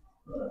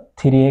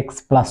 3x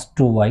plus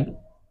 2y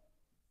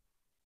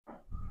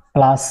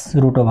plus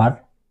root over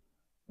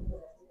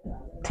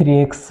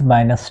 3x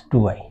minus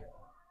 2y,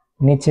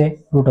 নিচে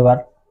root over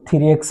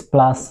 3x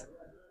plus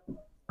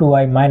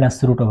 2y minus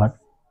root over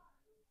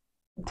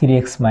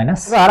 3x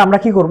minus. আর আমরা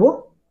কি করব,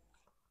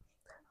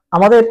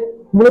 আমাদের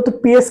মূলত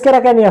পি স্কয়ার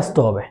আকারে নিয়ে আসতে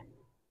হবে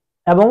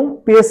এবং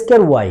পি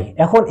স্কয়ার ওয়াই।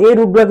 এখন এই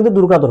রুটগুলো কিন্তু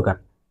দূর করা দরকার,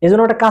 এই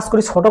জন্য একটা কাজ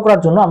করি, ছোট করার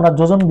জন্য আমরা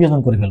যোজন বিয়োজন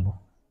করে ফেলবো।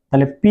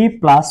 তাহলে পি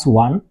প্লাস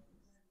 1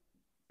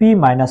 পি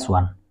মাইনাস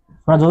 1,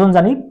 আমরা যোজন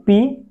জানি পি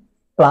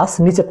প্লাস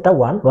নিচেরটা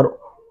 1 আর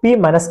পি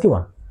মাইনাস কি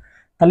 1।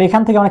 তাহলে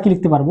এখান থেকে আমরা কি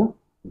লিখতে পারবো,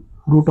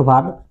 root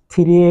over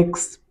 3x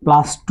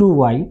plus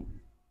 2y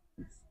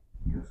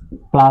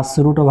plus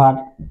root over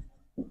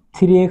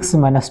 3x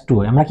minus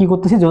 2y। আমরা কি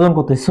করতেছি, যোজন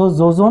করতেছি। সো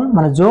যোজন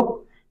মানে যোগ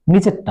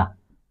নিচেরটা,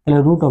 তাহলে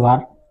root over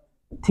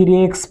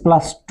 3x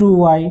plus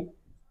 2y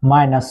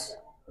minus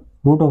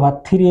root over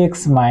 3x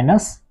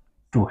minus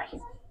 2y।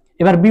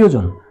 এবার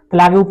বিয়োজন,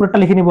 তাহলে আগে উপরেরটা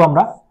লিখে নিব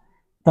আমরা।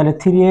 তাহলে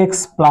 3x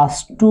plus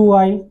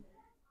 2y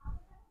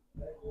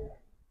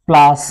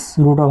plus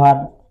root over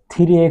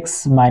 3x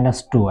minus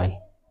 2y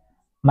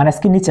minus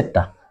কি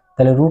নিচেরটা,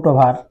 তাহলে root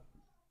over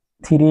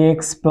 3x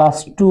plus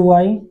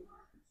 2y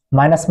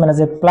minus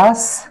মাইনাসে plus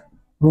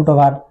root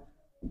over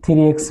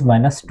 3x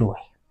minus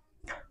 2y।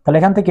 তাহলে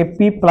এখান থেকে p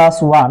প্লাস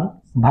 1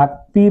 ভাগ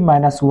p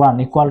মাইনাস 1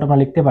 ইকুয়াল টু আমরা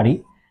লিখতে পারি,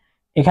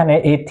 এখানে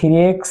এই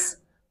 3x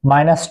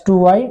মাইনাস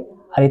 2y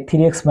আর এই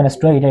 3x মাইনাস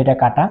 2y এটা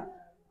কাটা,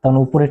 তখন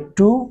উপরে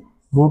 2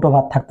 রুট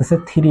ওভার থাকতেছে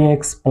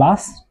 3x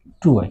প্লাস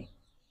 2y।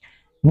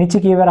 নিচে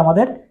কি এবার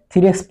আমাদের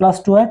 3x plus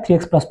 2y,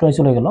 3x plus 2y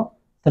চলে গেল,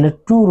 তাহলে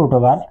 2 root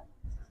over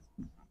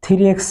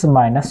 3x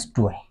minus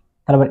 2y।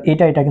 তারপর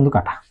এটা কিন্তু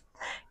কাটা।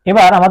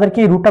 এবার আমাদেরকে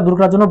এই রুটটা দূর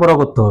করার জন্য বড়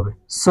করতে হবে।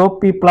 সো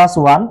p প্লাস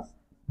 1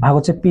 ভাগ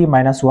হচ্ছে p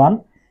মাইনাস 1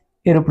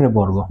 এর উপরে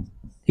বর্গ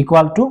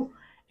ইকুয়াল টু,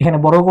 এখানে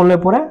বর্গ করলে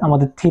পরে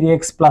আমাদের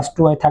 3x প্লাস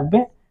 2y থাকবে,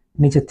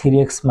 নিচে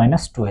 3x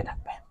মাইনাস 2y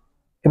থাকবে।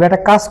 এবার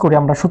একটা কাজ করি,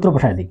 আমরা সূত্র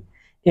বসাই দিই।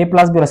 a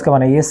প্লাস b স্কয়ার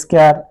মানে a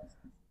square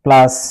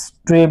plus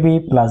 2ab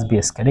plus b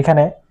square,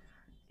 এখানে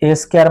a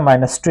square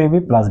minus 2ab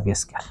plus b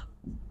square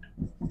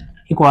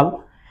equal,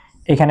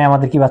 এখানে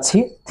আমাদের কি পাচ্ছি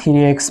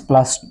 3x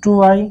plus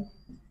 2y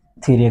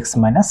 3x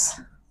minus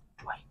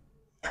 2y।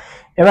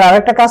 এবার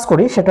আরেকটা কাজ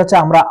করি, সেটা হচ্ছে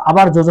আমরা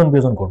আবার যোজন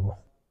বিয়োজন করব।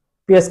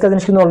 পি স্কয়ার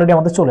জিনিস কিন্তু অলরেডি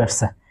আমাদের চলে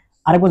আসছে,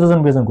 আরেকবার যোজন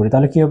বিয়োজন করি,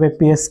 তাহলে কি হবে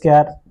P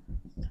square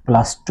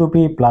plus 2p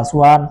plus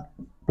 1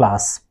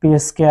 plus P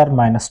square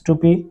minus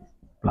 2p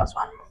plus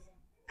 1,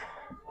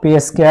 P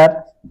square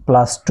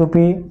plus 2p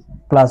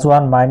plus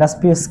 1 minus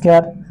P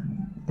square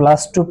plus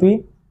 2p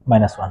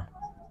minus 1।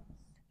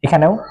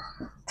 এখানেও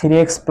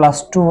 3x plus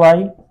 2y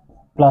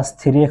plus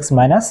 3x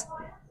minus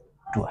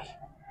 2y,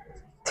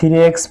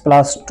 3x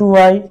plus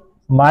 2y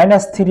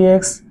minus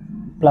 3x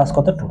plus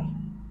কত 2y।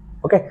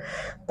 ওকে,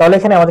 তাহলে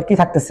এখানে আমাদের কি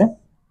থাকতেছে,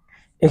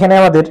 এখানে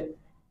আমাদের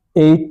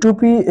এই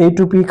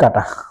 2p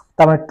কাটা,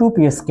 তার মানে 2p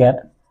স্কয়ার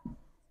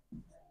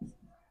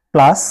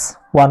প্লাস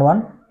 1 1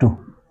 2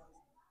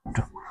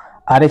 2,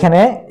 আর এখানে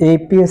এই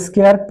p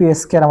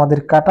স্কয়ার আমাদের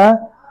কাটা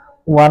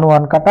 1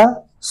 1 কাটা,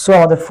 সো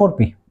আমাদের 4p।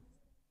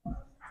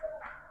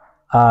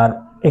 আর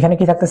এখানে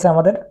কি থাকতেছে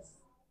আমাদের,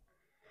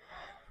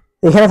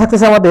 এখানে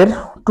থাকতেছে আমাদের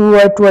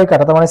 2y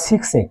কাটা, তার মানে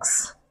 6x,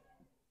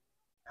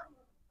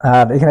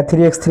 আর এখানে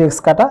 3x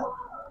কাটা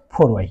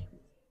 4y।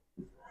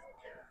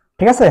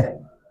 ঠিক আছে,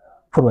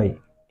 4y,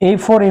 এই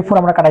 4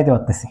 আমরা কাটাইতে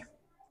পারতেছি।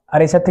 আর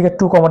এই সাইড থেকে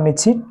 2 কমন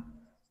নিচ্ছি,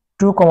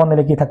 2 কমন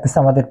নিলে কি থাকতেছে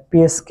আমাদের p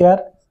স্কয়ার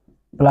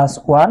প্লাস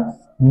 1,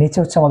 নিচে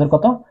হচ্ছে আমাদের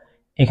কত,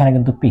 এখানে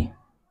কিন্তু p।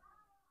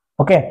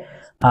 ওকে,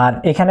 আর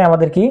এখানে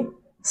আমাদের কি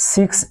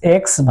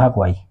 6x ভাগ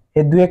y,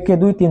 এই 2 কে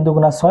 2 3 2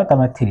 গুণা 6, তার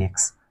মানে 3x।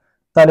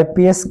 তাহলে p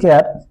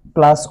স্কয়ার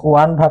প্লাস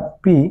 1 ভাগ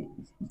p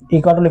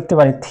ইকুয়াল টু লিখতে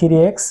পারি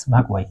 3x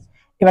ভাগ y।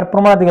 এবার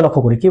প্রমাণের দিকে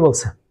লক্ষ্য করি, কি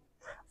বলছে,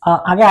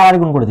 আগে আর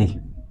গুণ করে দিই,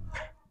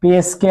 p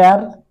square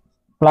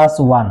plus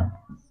 1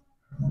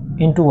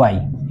 into y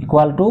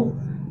equal to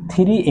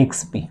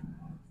 3xp।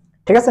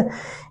 ঠিক আছে,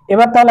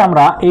 এবার তাহলে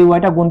আমরা এই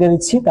yটা গুণ দিয়ে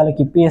দিচ্ছি, তাহলে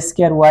কি p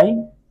স্কয়ার y,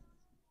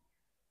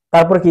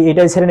 তারপর কি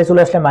এটা ছেড়ে নিয়ে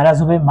চলে আসলে মাইনাস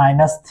হবে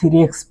মাইনাস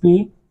 3xp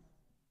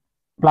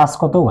প্লাস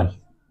কত y,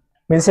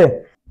 বুঝছে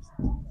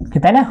কি,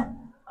 তাই না?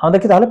 আমাদের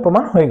কি তাহলে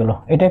প্রমাণ হয়ে গেল,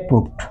 এটাই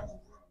প্রুফড।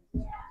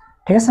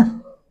 ঠিক আছে,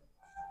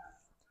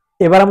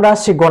 এবার আমরা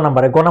আসছি গ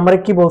নাম্বারে।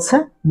 কি বলছে,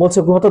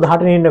 গুণিত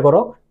ধারাটি নির্ণয়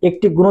করো।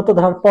 একটি গুণিত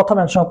ধারার প্রথম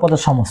n সংখ্যক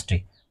পদের সমষ্টি,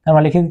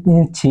 আমরা লিখে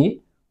নিচ্ছি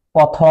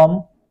প্রথম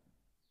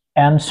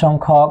n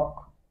সংখ্যক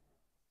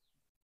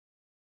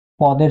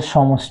পদের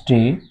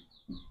সমষ্টি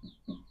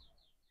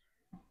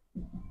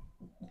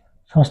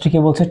কি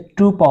বলছে,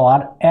 2 পাওয়ার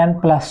n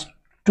প্লাস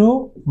 2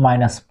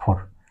 মাইনাস 4।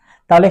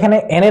 তাহলে এখানে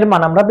n এর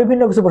মান আমরা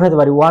বিভিন্ন কিছু বসাইতে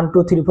পারি, 1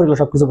 2 3 4 এগুলো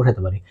সব কিছু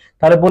বসাইতে পারি।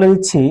 তাহলে বলে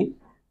দিচ্ছি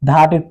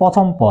ধারাটির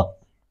প্রথম পদ,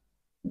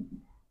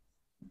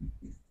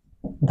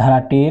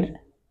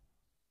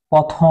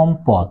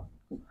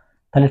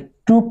 তাহলে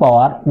 2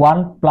 পাওয়ার 1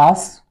 প্লাস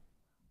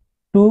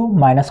 2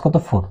 মাইনাস কত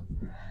 4,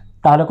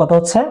 তাহলে কত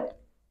হচ্ছে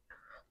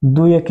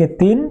 2 একে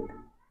 3,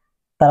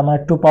 তার মানে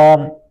 2 পাওয়ার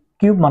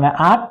কিউব মানে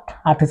 8,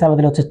 8 এ 4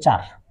 দিলে হচ্ছে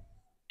 4।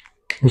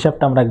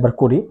 হিসাবটা আমরা একবার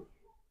করি,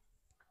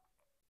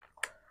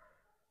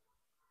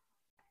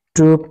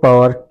 2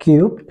 power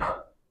cube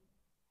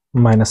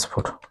minus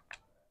 4,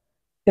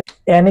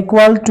 n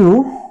equal to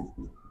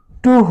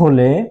 2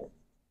 হলে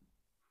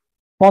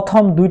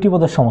প্রথম দুইটি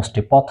পদের সমষ্টি,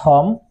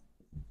 প্রথম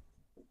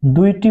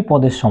দুইটি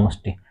পদের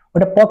সমষ্টি,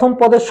 ওটা প্রথম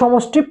পদের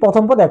সমষ্টি,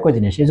 প্রথম পদ একই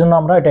জিনিস, এই জন্য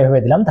আমরা এটা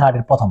ভেবে দিলাম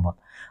ধারাটির প্রথম পদ।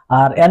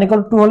 আর n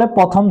ইকুয়াল টু 2 হলে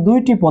প্রথম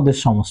দুইটি পদের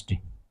সমষ্টি,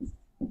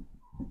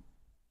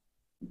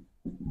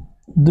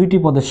 দুইটি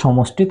পদের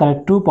সমষ্টি, তাহলে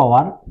 2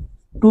 পাওয়ার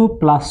 2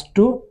 প্লাস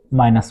 2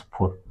 মাইনাস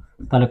 4,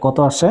 তাহলে কত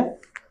আসে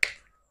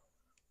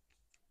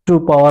 2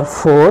 পাওয়ার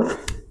 4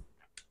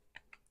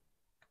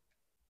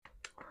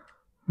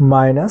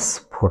 মাইনাস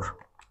 4,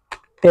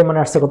 এর মানে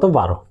আসছে কত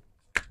 12।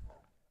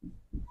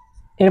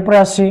 এরপরে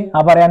আসি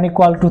আবার n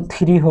ইকুয়াল টু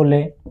 3 হলে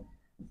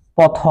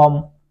প্রথম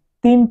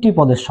তিনটি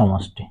পদের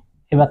সমষ্টি,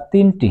 এবার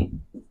তিনটি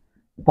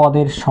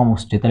পদের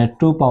সমষ্টি, তাহলে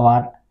 2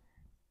 পাওয়ার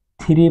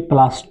 3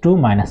 প্লাস 2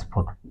 মাইনাস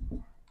 4,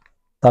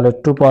 তাহলে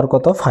 2 পাওয়ার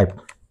কত 5,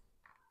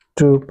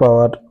 2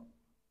 পাওয়ার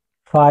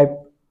 5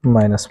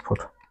 মাইনাস 4,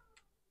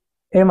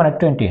 এর মানে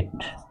 28।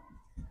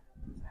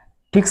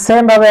 ঠিক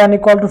সেম ভাবে n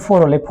ইকুয়াল টু 4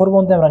 হলে 4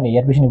 বলতে আমরা নিই,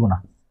 এর বেশি নিব না,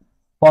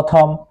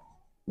 প্রথম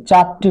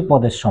চারটি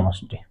পদের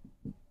সমষ্টি,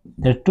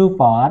 তাহলে 2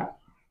 পাওয়ার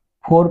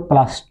 4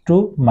 প্লাস 2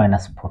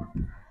 মাইনাস 4,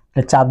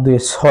 তাহলে 4 2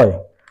 6,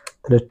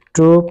 তাহলে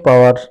 2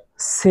 পাওয়ার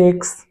 6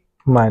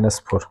 মাইনাস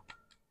 4,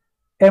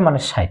 এর মানে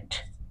 60।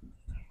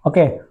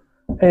 ওকে,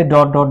 এই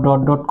ডট ডট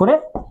ডট ডট করে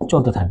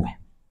চলতে থাকবে,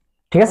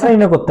 ঠিক আছে।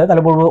 নির্ণয় করতে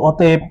তাহলে বলবো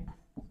অতএব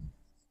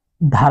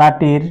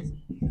ধারাটির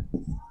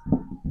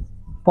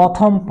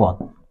প্রথম পদ,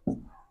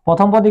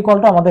 প্রথম পদ ইকুয়াল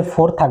টু আমাদের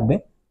 4 থাকবে,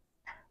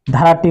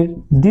 ধারাটির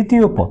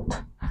দ্বিতীয় পদ,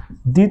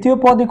 দ্বিতীয়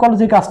পদ ইকুয়াল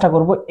যে কাজটা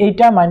করব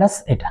এইটা মাইনাস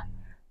এটা,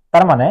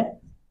 তার মানে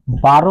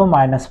 12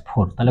 মাইনাস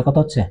 4, তাহলে কত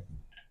হচ্ছে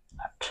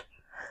 8।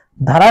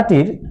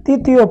 ধারাটির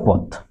তৃতীয়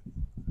পদ,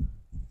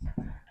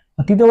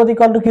 তৃতীয় পদ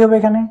ইকুয়াল টু কি হবে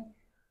এখানে,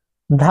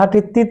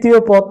 ধারাটির তৃতীয়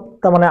পদ,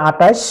 তার মানে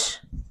 28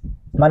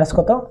 মাইনাস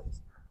কত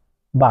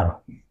 12,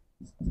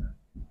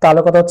 তাহলে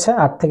কত হচ্ছে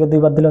 8 থেকে 2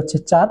 বাদ দিলে হচ্ছে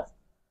 4,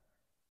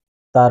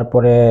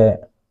 তারপরে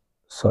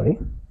সরি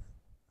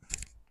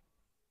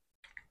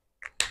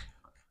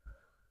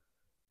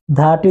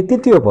ধারাটির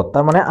তৃতীয় পদ,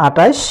 তার মানে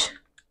 28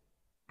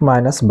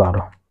 মাইনাস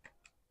 12,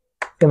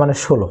 এর মানে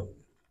 16।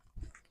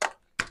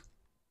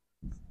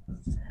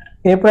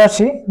 এরপরে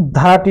আসি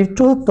ধারাটির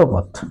চতুর্থ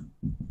পদ,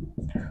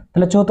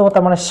 তাহলে চতুর্থ পদ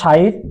তার মানে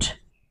 60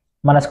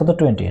 মাইনাস কত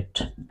 28,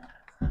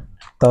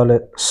 তাহলে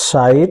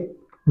 60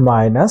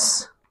 মাইনাস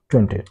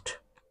 28,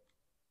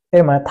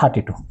 এর মানে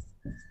 32।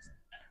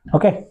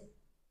 ওকে,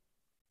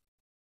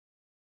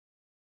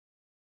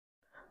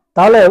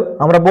 তাহলে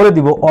আমরা বলে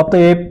দিব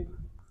অতএব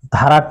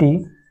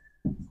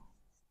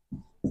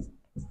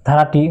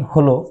ধারাটি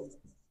হলো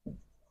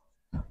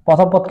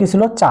প্রথম পদ কি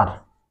ছিল 4,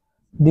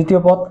 দ্বিতীয়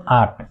পদ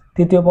 8,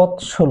 তৃতীয় পদ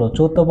 16,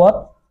 চতুর্থ পদ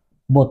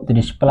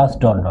 32 প্লাস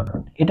ডট ডট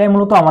ডট। এটাই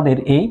মূলত আমাদের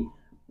এই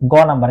গ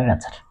নাম্বারের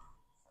অ্যান্সার।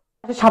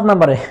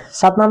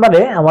 7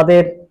 নম্বরে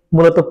আমাদের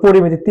মূলত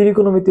পরিমিতি,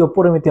 ত্রিকোণমিতি ও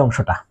পরিমিতি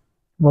অংশটা,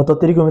 মূলত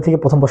ত্রিকোণমিতি থেকে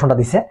প্রথম প্রশ্নটা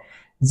দিছে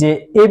যে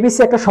এবিসি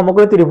একটা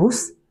সমকোণী ত্রিভুজ,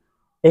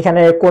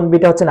 এখানে কোণ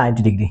বিটা হচ্ছে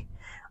 90 ডিগ্রি।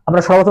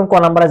 আমরা সর্বপ্রথম ক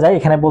নাম্বারে যাই,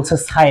 এখানে বলছে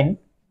সাইন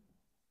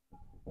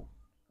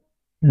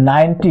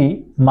 90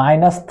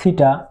 মাইনাস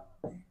থিটা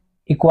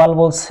ইকুয়াল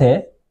বলছে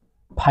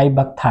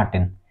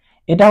 5/13,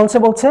 এটা হচ্ছে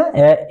বলছে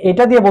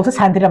এটা দিয়ে বলছে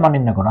সাইন থিটা মান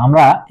নির্ণয় করো।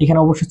 আমরা এখানে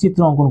অবশ্যই চিত্র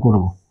অঙ্কন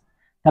করব,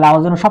 তাহলে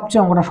আমাদের জন্য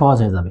সবচেয়ে অঙ্কটা সহজ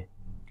হয়ে যাবে।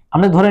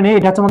 আমরা ধরে নিই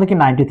এটা হচ্ছে আমাদের কি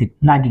 90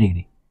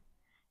 ডিগ্রি,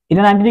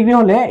 এটা 90 ডিগ্রি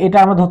হলে এটা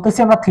আমরা ধরতেছি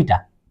আমরা থিটা,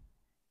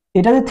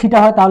 এটা যদি থিটা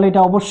হয় তাহলে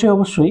এটা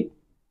অবশ্যই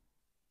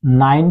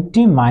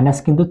 90 মাইনাস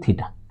কিন্তু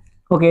থিটা।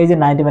 ওকে, এই যে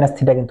 90 মাইনাস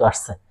থিটা কিন্তু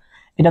আসছে,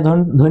 এটা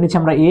ধরে নিচ্ছি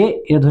আমরা এ,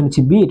 এটা ধরে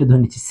নিচ্ছি বি, এটা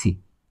ধরে নিচ্ছি সি।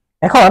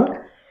 এখন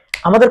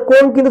আমাদের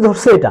কোণ কিন্তু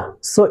ধরছে এটা,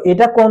 সো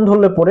এটা কোণ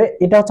ধরলে পরে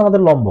এটা হচ্ছে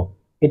আমাদের লম্ব,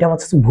 এটা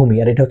হচ্ছে ভূমি,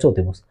 আর এটা হচ্ছে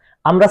অতিভুজ।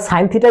 আমরা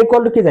সাইন থিটা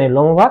ইকুয়াল টু কি জানি,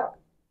 লম্ব ভাগ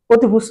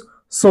অতিভুজ,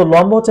 সো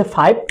লম্ব হচ্ছে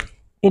 5,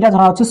 এটা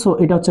ধরা হচ্ছে, সো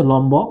এটা হচ্ছে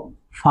লম্ব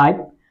 5,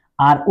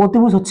 আর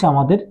অতিভুজ হচ্ছে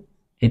আমাদের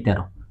এই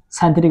 13,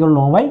 সাইন থিটা ইকুয়াল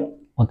লম্ব বাই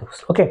অতিভুজ।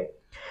 ওকে,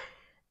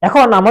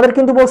 এখন আমাদের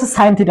কিন্তু বলছে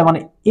সাইন থিটা মানে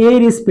এই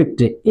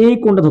রেসপেক্টে এই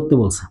কোণটা ধরতে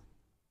বলছে।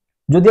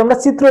 যদি আমরা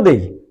চিত্র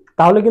দেই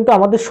তাহলে কিন্তু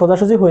আমাদের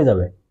সোজাসুজি হয়ে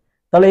যাবে।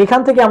 তাহলে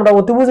এখান থেকে আমরা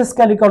অতিভুজ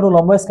স্কয়ার ইকুয়াল টু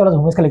লম্ব স্কয়ার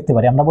ভূমি স্কয়ার লিখতে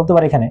পারি। আমরা বলতে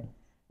পারি এখানে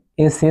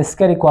AC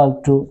square equal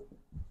to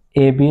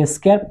AB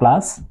square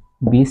plus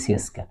BC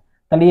square.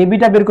 তাহলে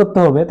এবিটা বের করতে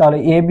হবে, তাহলে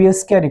AB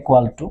square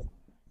equal to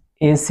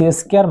AC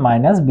square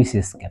minus BC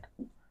square.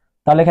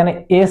 তাহলে এখানে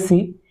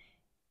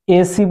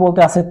এসি বলতে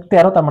আছে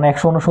 13, তার মানে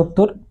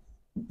 169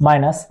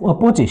 মাইনাস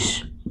 25,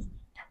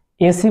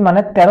 এসি মানে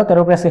 13,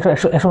 13 উপরে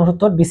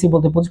 169, বিসি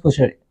বলতে 25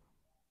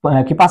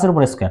 কি 5 এর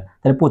উপর স্কয়ার,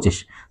 তাহলে 25।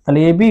 তাহলে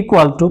এবি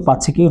ইকুয়াল টু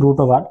পাচ্ছি কি রুট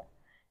ওভার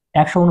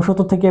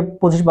 169 থেকে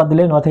 25 বাদ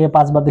দিলে 9 থেকে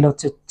 5 বাদ দিলে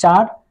হচ্ছে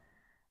 4,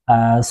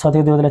 6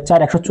 থেকে 2 বাদ দিলে 4,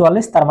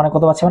 144, তার মানে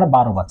কত পাচ্ছি আমরা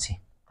 12 পাচ্ছি।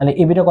 তাহলে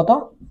এ বিটা কত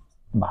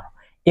 12।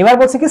 এবার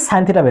বলছে কি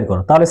সাইন থিটা বের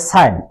করো, তাহলে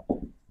সাইন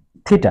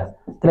থিটা,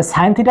 তাহলে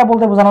সাইন থিটা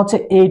বলতে বোঝানো হচ্ছে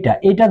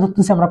এইটা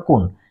ধরতেছি আমরা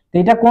কোণ, তো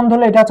এটা কোণ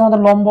ধরলে এটা হচ্ছে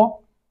আমাদের লম্ব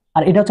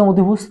আর এটা হচ্ছে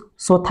অতিভুজ,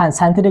 সো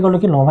সাইন থিটা করলে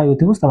কি 9 ভাই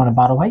অতিভুজ, তার মানে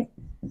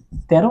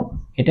 12/13,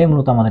 এটাই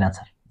মূলত আমাদের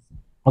অ্যান্সার।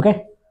 ওকে,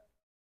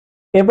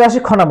 এরপর আসি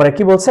খ নম্বরে,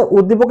 কি বলছে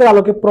উদ্দীপকের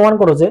আলোকে প্রমাণ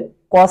করো যে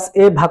cos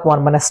a ভাগ 1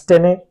 minus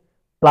tan a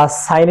plus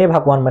sin a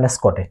ভাগ 1 মাইনাস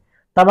cot a।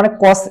 তার মানে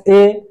cos a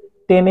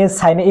tan a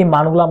sin a এই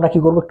মানগুলো আমরা কি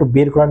করব, একটু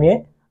বের করা নিয়ে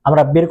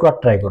আমরা বের করার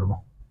ট্রাই করব।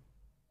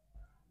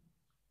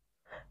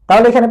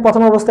 তাহলে এখানে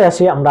প্রথম অবস্থায়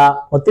আসি আমরা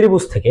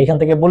ত্রিভুজ থেকে, এখান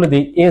থেকে বলে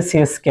দিই ac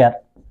square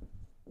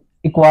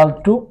equal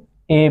to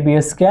ab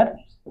square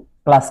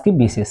plus কি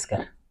bc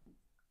স্কয়ার।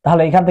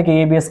 তাহলে এখান থেকে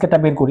ab স্কয়ারটা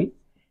বের করি,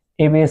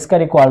 ab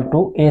square equal to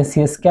ac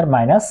square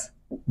minus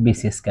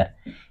bc square.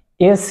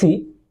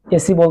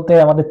 ac বলতে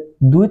আমাদের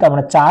 2, তার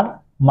মানে 4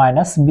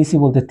 মাইনাস bc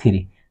বলতে 3।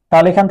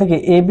 তাহলে এখান থেকে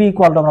ab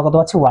ইকুয়াল টু আমরা কত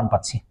পাচ্ছি 1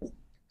 পাচ্ছি,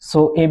 সো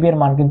ab এর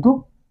মান কিন্তু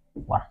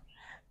 1।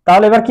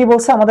 তাহলে এবার কি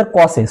বলছে আমাদের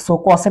cos a, সো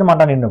cos এর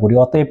মানটা নির্ণয় করি।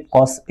 অতএব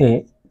cos a,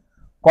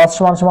 cos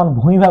সমান সমান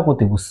ভূমি ভাগ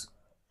অতিভুজ,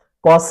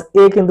 cos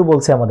a কিন্তু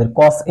বলছে আমাদের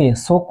cos a,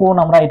 সো কোণ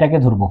আমরা এটাকে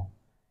ধরবো,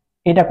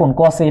 এটা কোণ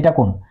cos a, এটা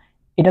কোণ,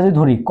 এটা যদি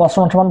ধরি cos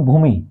সমান সমান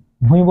ভূমি,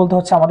 ভূমি বলতে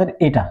হচ্ছে আমাদের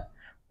এটা,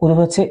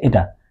 অতিভুজ হচ্ছে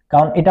এটা,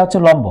 কারণ এটা হচ্ছে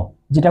লম্ব,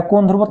 যেটা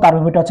কোণ ধরবো তার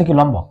বিপরীতটা হচ্ছে কি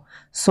লম্ব,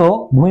 সো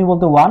ভূমি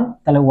বলতে 1,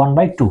 তাহলে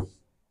 1/2,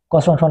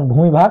 cos সমান সমান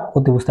ভূমি ভাগ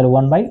অতিভুজ, তাহলে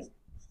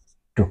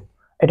 1/2,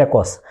 এটা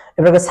cos।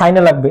 এবারে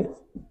সাইনে লাগবে,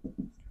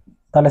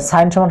 তাহলে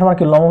সাইন সমান সমান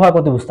কি লম্ব ভাগ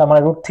অতিভুজ, তার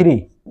মানে √3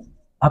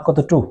 ভাগ কত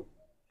 2।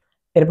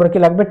 এরপরে কি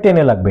লাগবে tan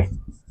a লাগবে,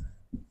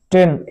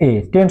 tan a,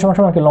 tan সমান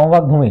সমান কি লম্ব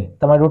ভাগ ভূমি,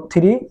 তার মানে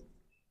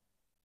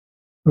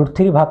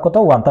 √3 ভাগ কত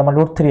 1, তার মানে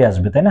 √3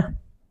 আসবে, তাই না,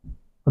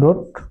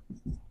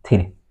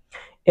 √3।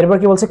 এরপর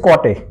কি বলছে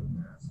cot a,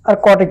 R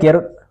cot a কি আর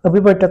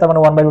বিপরীতটা, তার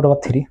মানে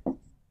 1/√3।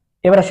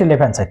 এবার আসি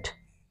লেফট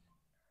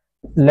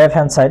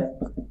হ্যান্ড সাইড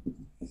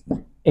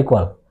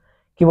ইকুয়াল,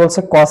 কি বলছে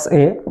cos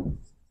a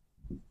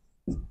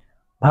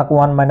ভাগ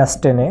 1 minus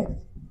tan a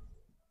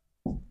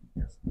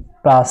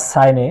plus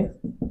sin a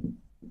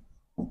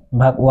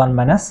ভাগ 1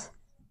 মাইনাস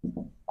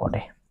cot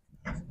a।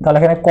 তাহলে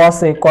এখানে cos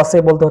a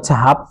বলতে হচ্ছে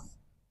হাফ,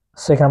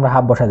 সো এখানে আমরা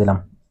হাফ বসাই দিলাম,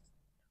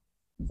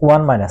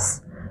 1 মাইনাস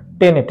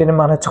tan a, tan এর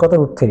মান হচ্ছে কত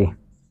 √3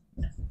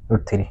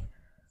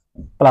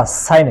 প্লাস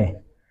sin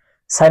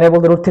a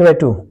বলতে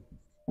 √3/2,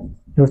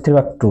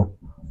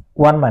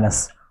 1 মাইনাস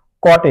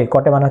cot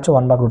a মানে হচ্ছে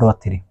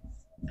 1/√3।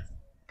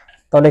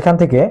 তাহলে এখান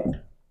থেকে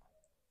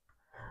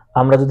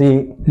আমরা যদি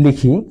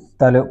লিখি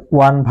তাহলে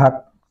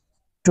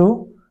 1/2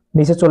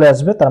 নিচে চলে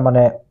আসবে, তার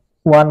মানে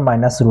 1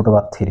 মাইনাস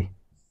 √3,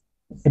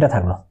 এটা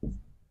থাকলো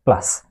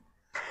প্লাস।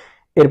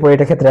 এরপর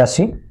এটা ক্ষেত্রে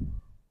আসি,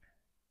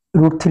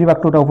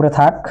 √3/2টা উপরে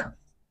থাক,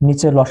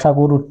 নিচে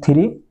লসাগু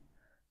 √3,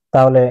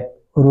 তাহলে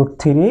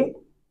 √3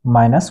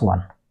 মাইনাস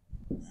 1।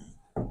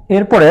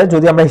 এরপরে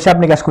যদি আমরা হিসাব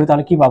নিকাশ করি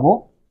তাহলে কি পাবো,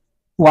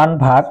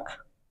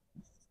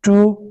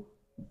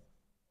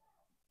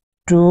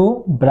 1/2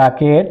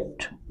 ব্র্যাকেট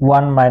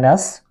 1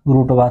 মাইনাস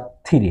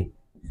 √3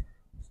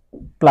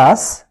 প্লাস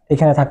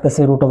এখানে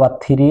থাকতেছে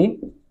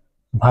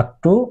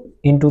 √3/2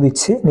 ইন্টু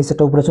দিচ্ছি,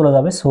 নিচেটা উপরে চলে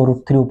যাবে, সো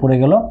 √3 উপরে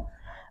গেল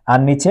আর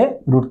নিচে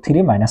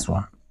 √3 মাইনাস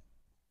 1।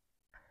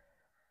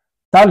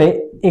 তাহলে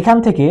এখান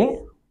থেকে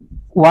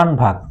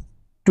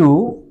 1/2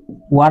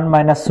 1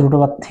 মাইনাস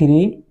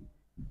 √3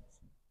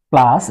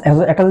 প্লাস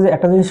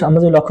একটা জিনিস আমরা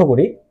যদি লক্ষ্য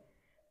করি,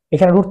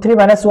 এখানে √3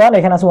 মাইনাস 1,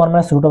 এখানে আছে 1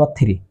 মাইনাস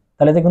 √3,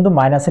 তাহলে এটা কিন্তু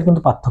মাইনাসের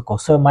কিন্তু পার্থক্য,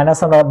 সো মাইনাস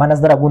আমরা মাইনাস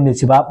দ্বারা গুণ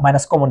দিচ্ছি বা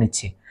মাইনাস কমন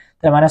নিচ্ছি,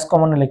 তাহলে মাইনাস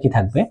কমন নিলে কি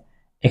থাকবে,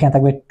 এখানে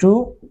থাকবে 2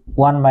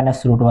 1 মাইনাস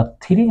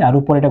 √3 আর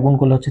উপরে এটা গুণ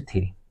করলে হচ্ছে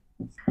 3।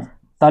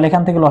 তাহলে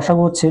এখান থেকে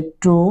লসাগু হচ্ছে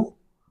 2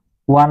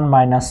 1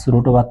 মাইনাস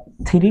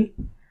 √3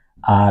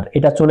 আর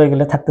এটা চলে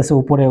গেলে থাকতেছে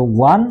উপরে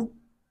 1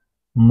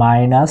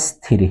 মাইনাস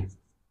 3,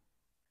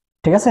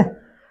 ঠিক আছে।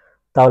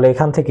 তাহলে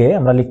এখান থেকে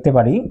আমরা লিখতে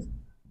পারি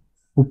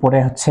উপরে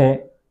হচ্ছে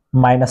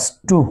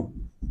 -2,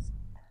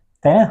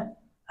 তাই না,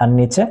 আর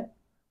নিচে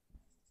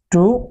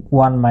 2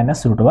 1 মাইনাস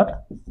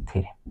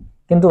 √3।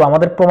 কিন্তু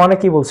আমাদের প্রমাণে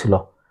কি বলছিল,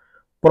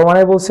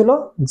 প্রমাণে বলছিল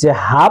যে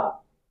হাফ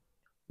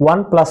 1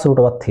 প্লাস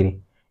 √3।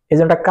 এই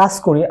জন্য একটা কাজ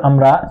করি,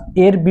 আমরা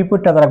এর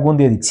বিপরীতটা দ্বারা গুণ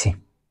দিয়ে দিচ্ছি।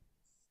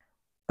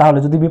 তাহলে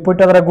যদি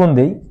বিপরীতটা দ্বারা গুণ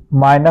দেই,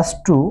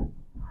 -2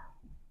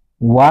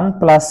 1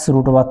 প্লাস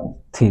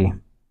 √3,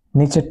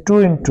 নিচে 2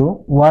 ইন্টু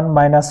 1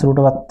 মাইনাস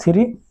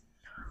 √3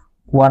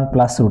 1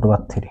 প্লাস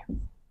 √3।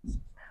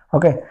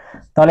 ওকে,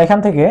 তাহলে এখান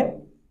থেকে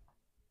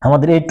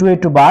আমাদের এই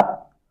 2 বাদ,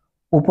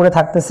 উপরে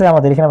থাকতেছে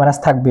আমাদের এখানে মাইনাস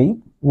থাকবেই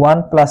 1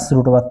 plus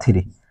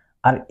 √3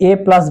 R a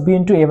plus b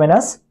into a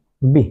minus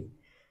b,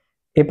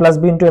 a plus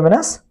b into a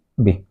minus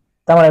b,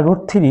 তার মানে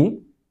 √3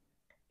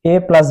 a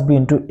plus b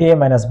into a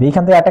minus b।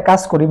 এখান থেকে একটা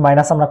কাজ করি,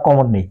 মাইনাস আমরা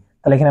কমন নেই,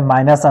 তাহলে এখানে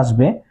মাইনাস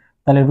আসবে,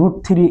 তাহলে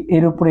 √3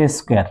 এর উপরে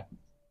স্কয়ার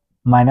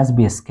মাইনাস b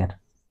স্কয়ার।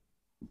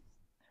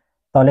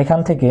 তাহলে এখান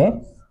থেকে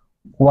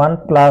 1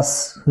 প্লাস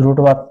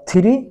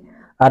 √3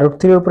 আর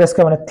 √3 এর উপরে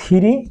স্কয়ার মানে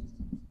 3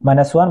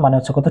 মাইনাস 1 মানে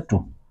হচ্ছে কত 2,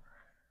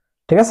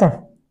 ঠিক আছে।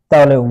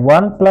 তাহলে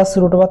 1 প্লাস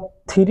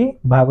 √3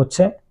 ভাগ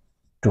হচ্ছে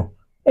 2,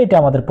 এইটা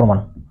আমাদের প্রমাণ,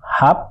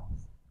 হাফ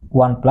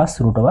 1 প্লাস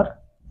রুট ওভার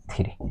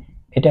 3।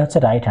 এটা হচ্ছে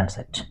রাইট হ্যান্ড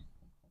সাইড।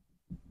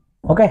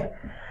 ওকে,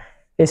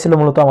 এই ছিল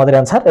মূলত আমাদের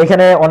অ্যান্সার।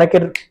 এখানে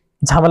অনেকের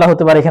ঝামেলা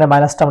হতে পারে এখানে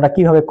মাইনাসটা আমরা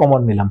কিভাবে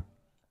কমন নিলাম।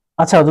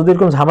 আচ্ছা, যদি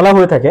এরকম ঝামেলা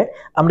হয়ে থাকে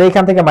আমরা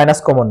এখান থেকে মাইনাস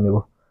কমন নিব।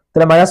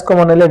 তাহলে মাইনাস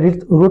কমন নিলে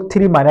রুট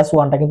 3 মাইনাস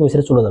 1টা কিন্তু ওই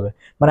সাইডে চলে যাবে।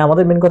 মানে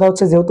আমাদের মেন কথা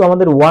হচ্ছে যেহেতু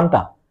আমাদের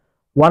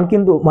 1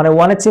 কিন্তু মানে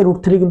 1 এর চেয়ে রুট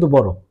 3 কিন্তু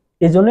বড়,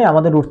 এই জন্যই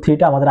আমাদের রুট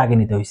 3টা আমাদের আগে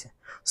নিতে হয়েছে।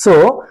 সো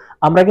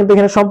আমরা কিন্তু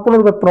এখানে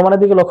সম্পূর্ণরূপে প্রমাণের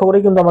দিকে লক্ষ্য করে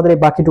কিন্তু আমাদের এই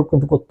বাকিটুকু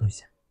কিন্তু করতে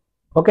হয়েছে।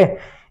 ওকে,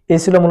 এই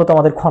ছিল মূলত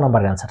আমাদের খ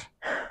নাম্বারের অ্যান্সার।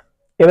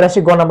 এবার আসি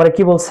গ নাম্বারে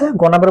কি বলছে।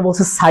 গ নাম্বারে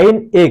বলছে sin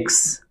x,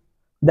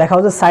 দেখা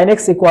হচ্ছে sin x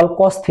equal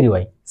cos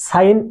 3y।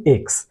 sin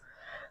x,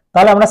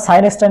 তাহলে আমরা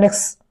sin x tan x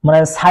মানে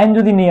sin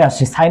যদি নিয়ে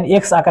আসি sin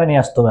x আকারে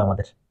নিয়ে আসতে হবে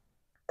আমাদের,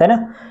 তাই না?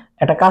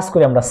 একটা কাজ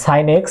করি আমরা,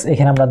 sin x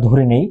এখানে আমরা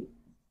ধরে নেই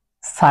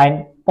sin,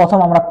 প্রথম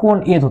আমরা কোন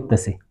a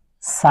ধরতেছি,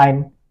 sin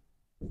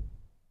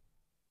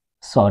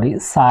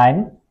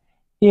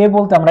a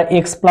বলতে আমরা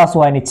x প্লাস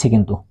y নিচ্ছি,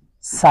 কিন্তু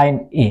sin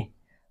a,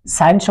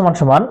 sin সমান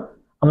সমান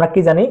আমরা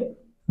কি জানি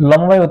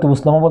লম্ব বাই অতিভুজ,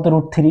 লম্ব বলতে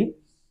রুট 3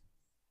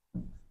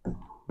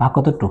 ভাগ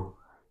কত 2।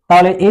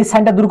 তাহলে এই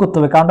সাইনটা দূর করতে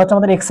হবে, কারণ হচ্ছে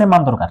আমাদের x এর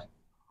মান দরকার,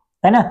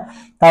 তাই না?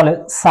 তাহলে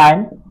sin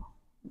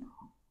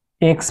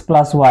x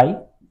plus y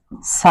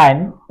sin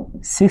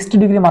 60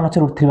 degree মান হচ্ছে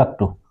রুট 3 ভাগ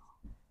 2।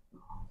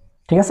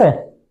 ঠিক আছে,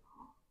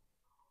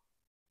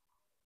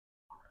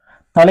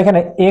 তাহলে এখানে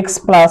x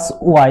plus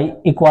y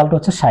equal to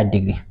হচ্ছে 60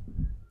 ডিগ্রি।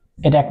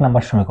 এটা এক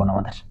নাম্বার সমীকরণ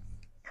আমাদের।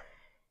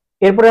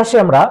 এরপরে আসি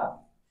আমরা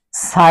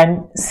sin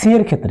c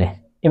এর ক্ষেত্রে।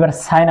 এবার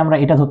sin আমরা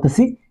এটা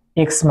ধরতেছি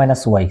x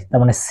মাইনাস y, তার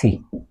মানে c।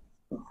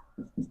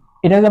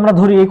 এটা যদি আমরা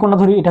ধরি, এই কোণটা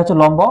ধরি, এটা হচ্ছে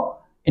লম্ব,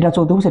 এটা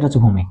হচ্ছে অতিভুজ, এটা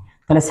হচ্ছে ভূমি।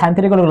 তাহলে sin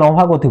থিটা হলো লম্ব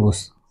ভাগ অতিভুজ,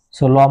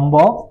 সো লম্ব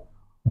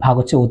ভাগ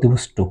হচ্ছে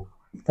অতিভুজ 2।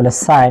 তাহলে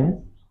sin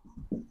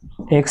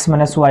x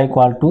minus y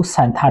equal to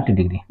sin 30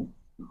 degree.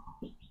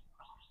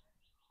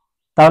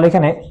 তাহলে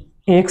এখানে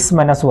x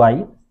minus y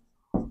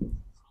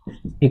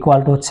equal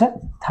to হচ্ছে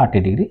 30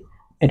 ডিগ্রি।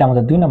 এটা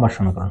আমাদের 2 নম্বর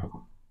সমীকরণ।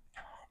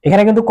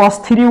 এখানে কিন্তু cos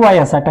 3y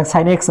আছে, একটা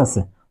sin x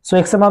আছে, সো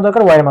x এর মান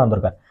দরকার, y এর মান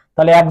দরকার।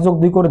 তাহলে 1 যোগ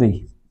 2 করে দিই,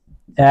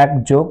 1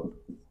 যোগ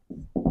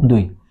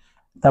 2,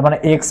 তার মানে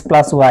x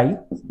plus y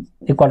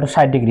equal to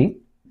 60 degree,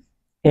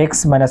 x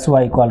minus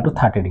y equal to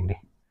 30 degree,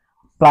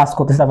 plus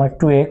করতেছে আমার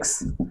 2x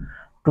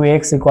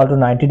ইকুয়াল টু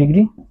 90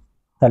 ডিগ্রি।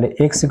 তাহলে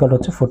x ইকুয়াল টু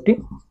হচ্ছে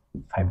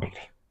 45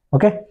 ডিগ্রি।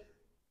 ওকে,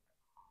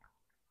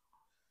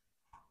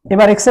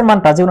 এবার x এর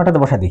মানটা যে কোনটাতে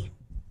বসাই দিই।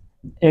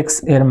 x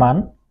এর মান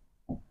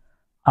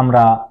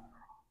আমরা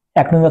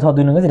 1 নং অথবা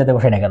 2 নং যেটাতে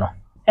বসাই না কেন,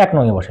 1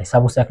 নং এ বসাই,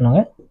 সাপোজ 1 নং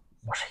এ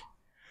বসাই।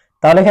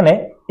 তাহলে এখানে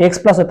x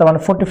প্লাস তার মানে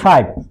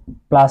 45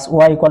 প্লাস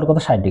y ইকুয়াল টু কত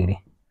 60 ডিগ্রি।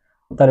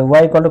 তাহলে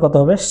y ইকুয়াল টু কত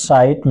হবে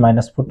 60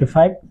 মাইনাস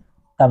 45,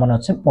 তার মানে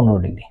হচ্ছে 15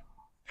 ডিগ্রি।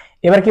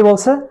 এবার কি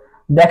বলছে,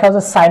 দেখা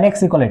যাচ্ছে sin x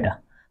ইকুয়াল এটা,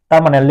 তার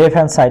মানে left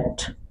hand side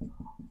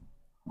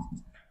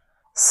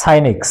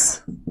sin x,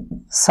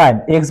 sin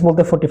x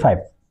বলতে 45,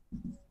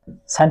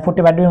 sin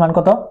 45 ডিগ্রি মান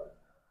কত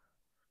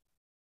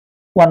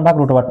 1 ভাগ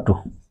রুট ওভার 2।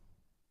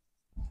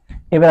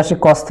 এবার আসি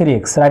cos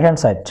 3x, right hand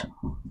side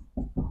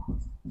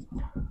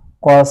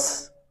cos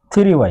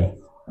 3y,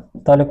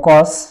 তাহলে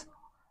cos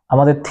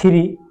আমাদের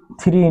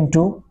 3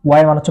 ইন্টু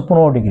y মান হচ্ছে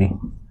 15 ডিগ্রি,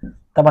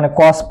 তার মানে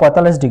cos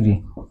 45 ডিগ্রি,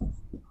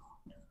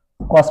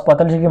 cos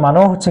 45 ডিগ্রি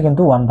মানও হচ্ছে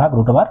কিন্তু 1 ভাগ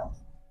রুট ওভার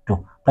 2।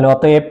 তাহলে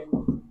অতএব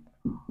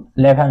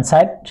লেফট হ্যান্ড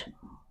সাইড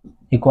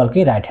ইকুয়াল কি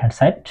রাইট হ্যান্ড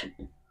সাইড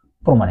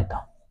প্রমাণিত।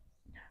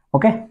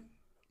 ওকে,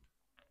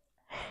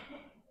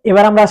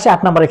 এবার আমরা আসি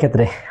 8 নম্বরের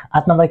ক্ষেত্রে।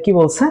 8 নম্বরে কি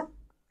বলছে,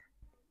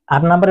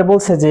 8 নম্বরে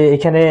বলছে যে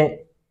এখানে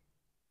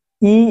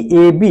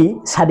EAB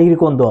 60 ডিগ্রি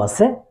কোণ দেওয়া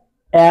আছে,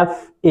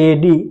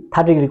 FAD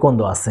 30 ডিগ্রি কোণ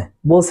দেওয়া আছে।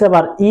 বলছে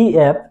আবার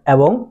EF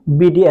এবং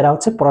BD এরা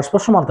হচ্ছে পরস্পর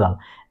সমান্তরাল,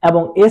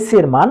 এবং AC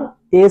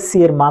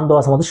এর মান দেওয়া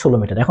আছে আমাদের 16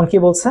 মিটার। এখন কি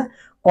বলছে,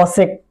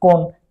 cosec কোণ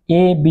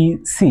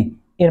ABC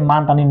এর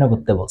মানটা নির্ণয়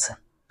করতে বলছে।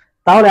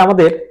 তাহলে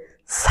আমাদের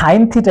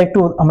sin থিটা একটু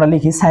আমরা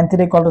লিখি, sin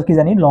থিটা ইকুয়াল টু কি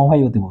জানি, লম্ব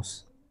ভাগ অতিভুজ,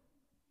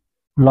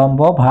 লম্ব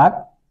ভাগ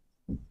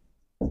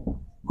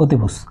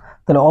অতিভুজ।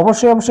 তাহলে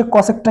অবশ্যই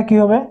cosecটা কি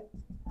হবে,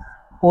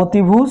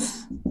 অতিভুজ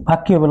ভাগ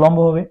কি হবে, লম্ব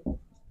হবে।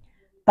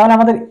 তাহলে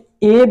আমাদের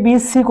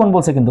ABC কোণ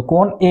বলছে, কিন্তু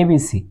কোণ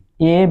ABC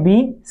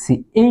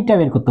এইটা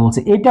বের করতে বলছে।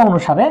 এইটা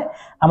অনুসারে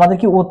আমাদের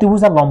কি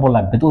অতিভুজ আর লম্ব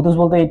লাগবে। তো অতিভুজ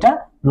বলতে এইটা,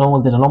 লম্ব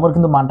বলতে এটা। লম্বর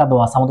কিন্তু মানটা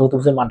দেওয়া আছে, আমাদের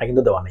অতিভুজের মানটা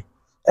কিন্তু দেওয়া নেই।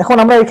 এখন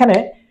আমরা এখানে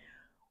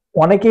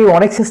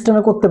অনেক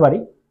সিস্টেমে করতে পারি।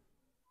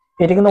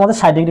 এটা কিন্তু আমাদের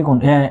 60 ডিগ্রি কোণ,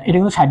 এটা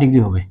কিন্তু 60 ডিগ্রি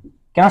হবে।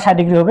 কেন 60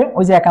 ডিগ্রি হবে,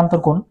 ওই যে একান্তর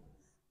কোণ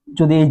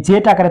যদি এই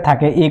জেড আকারে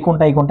থাকে, এই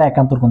কোণটা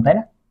একান্তর কোণ, তাই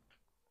না?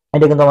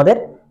 এটা কিন্তু আমাদের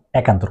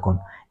একান্তর কোণ,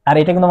 আর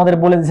এটা কিন্তু আমাদের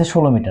বলে দিয়েছে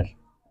 16 মিটার।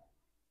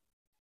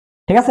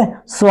 ঠিক আছে,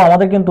 সো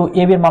আমাদের কিন্তু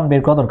AB এর মান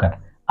বের করা দরকার।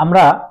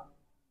 আমরা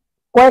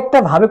কয়েকটা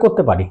ভাবে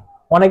করতে পারি।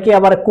 অনেকে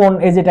আবার কোণ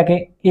যেটাকে,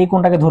 এই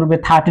কোণটাকে ধরবে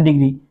 30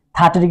 ডিগ্রি,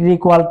 30 ডিগ্রি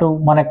ইকুয়াল টু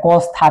মানে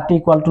cos 30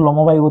 ইকুয়াল টু লম্ব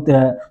বাই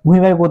ভূমি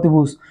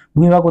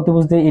ভাগ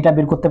অতিভুজ দিয়ে এটা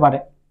বের করতে পারে,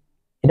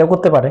 এটাও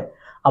করতে পারে।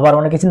 আবার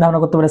অনেকে চিন্তা ভাবনা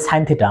করতে পারে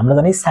sin থিটা। আমরা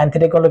জানি sin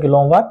থিটা ইকুয়াল টু কি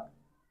লম্ব ভাগ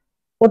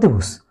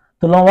অতিভুজ।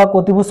 তো লম্ব ভাগ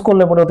অতিভুজ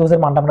করলে পরে অতিভুজের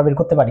মানটা আমরা বের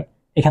করতে পারি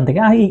এখান থেকে।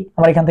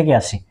 আমরা এখান থেকে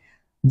আসি,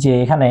 যে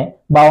এখানে,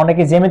 বা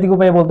অনেকে জ্যামিতিক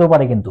উপায়ে বলতেও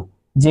পারে কিন্তু,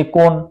 যে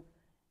কোণ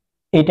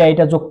এটা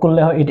এটা যোগ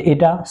করলে হয়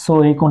এটা, সো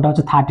এই কোণটা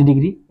হচ্ছে 30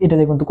 ডিগ্রি, এটা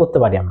দিয়ে কিন্তু করতে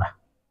পারি আমরা।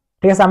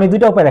 ঠিক আছে, আমি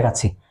দুইটা উপায়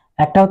দেখাচ্ছি।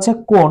 একটা হচ্ছে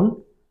কোণ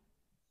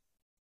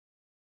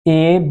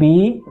এ বি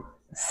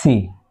সি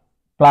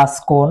প্লাস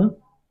কোণ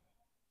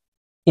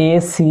এ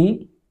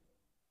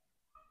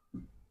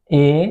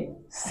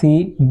সি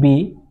বি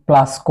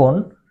প্লাস কোণ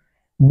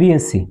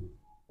বিএসসি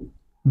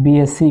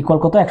ইকুয়াল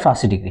কত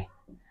 180 ডিগ্রি।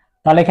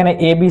 তাহলে এখানে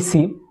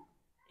ABC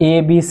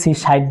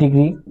 60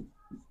 degree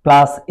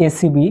plus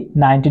ACB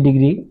 90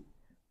 degree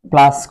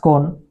plus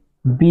কোণ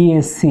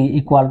বিএসসি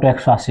ইকুয়াল টু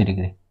 180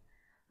 ডিগ্রি।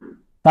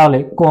 তাহলে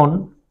কোণ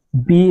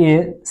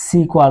বিএসি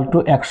ইকুয়াল টু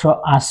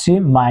 180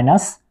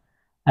 মাইনাস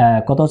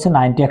কত হচ্ছে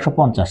 90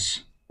 150,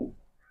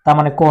 তার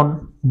মানে কোণ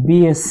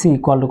বিএসসি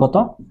ইকুয়াল টু কত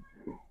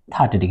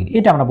 30 ডিগ্রি,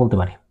 এটা আমরা বলতে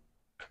পারি।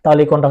 তাহলে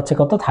এই কোণটা হচ্ছে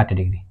কত 30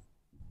 ডিগ্রি।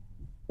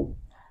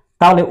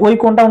 তাহলে ওই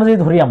কোণটা অনুযায়ী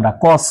ধরি আমরা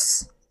cos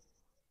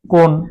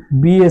কোণ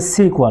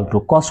বিএসসি ইকুয়াল টু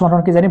cos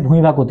সমান কি জানি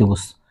ভূমি ভাগ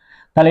অতিভুজ।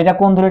 তাহলে এটা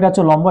কোণ ধরে, এটা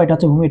হচ্ছে লম্ব, এটা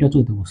হচ্ছে ভূমি, এটা হচ্ছে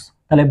অতিভুজ।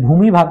 তাহলে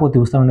ভূমি ভাগ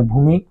অতিভুজ, তার মানে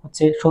ভূমি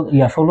হচ্ছে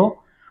 16,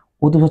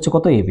 অতিভুজ হচ্ছে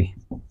কত এবি।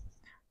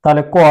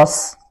 তাহলে cos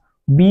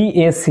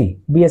বিএসি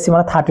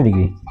মানে 30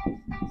 ডিগ্রি।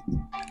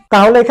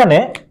 তাহলে এখানে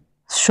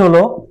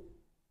 16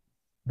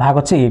 ভাগ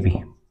হচ্ছে এবি।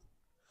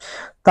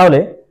 তাহলে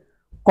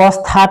cos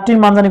 30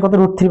 মান জানি কত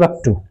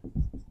 √3/2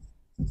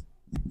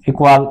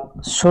 ইকুয়াল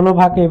 16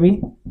 ভাগ এবি।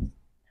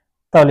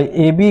 তাহলে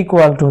এবি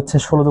ইকুয়াল টু হচ্ছে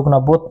 16 দুগুণা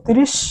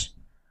 32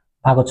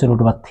 ভাগ হচ্ছে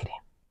 √3।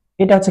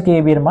 এটা হচ্ছে কি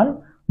এবি এর মান।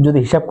 যদি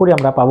হিসাব করি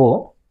আমরা পাবো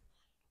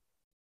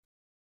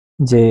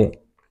যে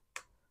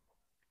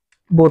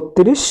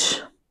 32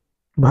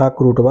 ভাগ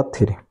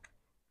 √3,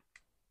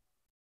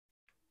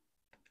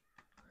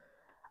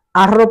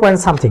 18 পয়েন্ট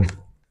সামথিং,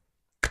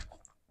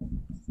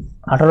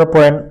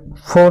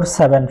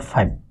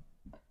 18.475।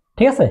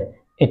 ঠিক আছে,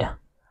 এটা।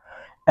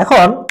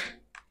 এখন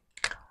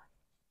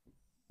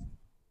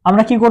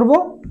আমরা কি করব,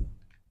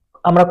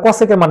 আমরা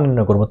কসেকের মান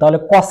নির্ণয় করব। তাহলে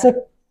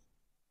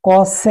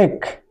কসেক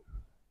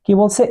কি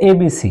বলছে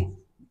এবিসি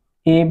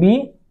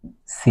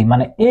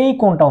মানে এই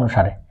কোণটা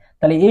অনুসারে,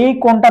 তাহলে এই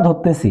কোণটা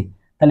ধরতেছি,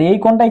 তাহলে এই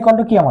কোণটা ইকুয়াল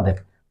টু কি আমাদের,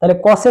 তাহলে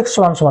cosec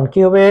সমান সমান কি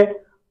হবে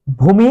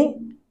ভূমি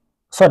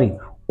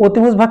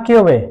অতিভুজ ভাগ কি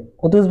হবে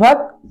অতিভুজ ভাগ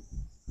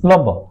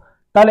লম্ব।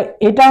 তাহলে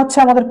এটা হচ্ছে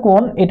আমাদের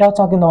কোণ, এটা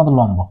হচ্ছে কিন্তু আমাদের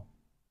লম্ব।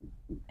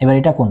 এবার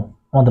এটা কোণ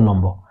আমাদের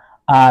লম্ব,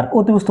 আর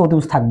অতিভুজ তো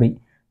অতিভুজ থাকবেই।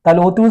 তাহলে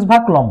অতিভুজ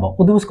ভাগ লম্ব,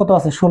 অতিভুজ কত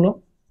আছে 16,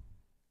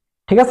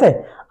 ঠিক আছে।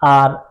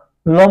 আর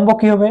লম্ব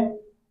কি হবে,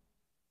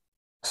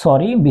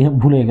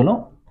 ভুলে গেল,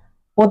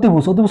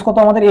 অতিভুজ কত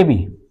আমাদের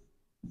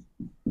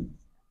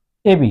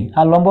এবি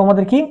আর লম্ব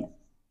আমাদের কি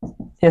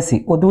এসি।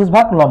 অতিভুজ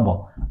ভাগ লম্ব,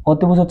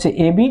 অতিভুজ হচ্ছে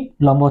এবি,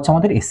 লম্ব হচ্ছে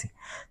আমাদের এসি।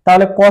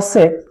 তাহলে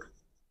cosec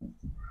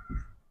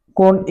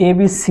কোণ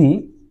এবিসি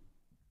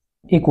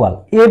ইকুয়াল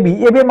এবি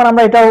এর মান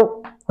আমরা এটাও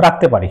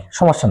রাখতে পারি,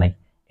 সমস্যা নাই।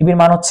 এবির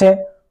মান হচ্ছে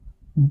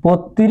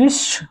 32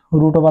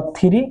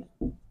 √3,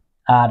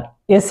 আর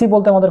এসি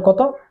বলতে আমাদের কত,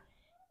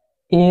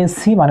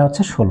 এসি মানে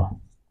হচ্ছে 16,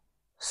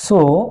 সো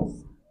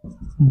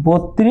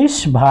 32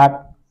 ভাগ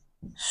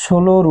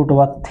 16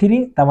 √3,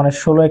 তার মানে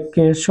 16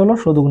 একে 16,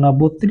 16 দুগুণা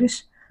 32,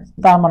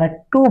 তার মানে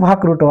 2 ভাগ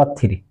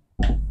 √3,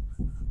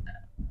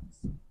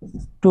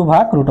 2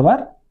 ভাগ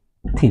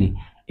 √3।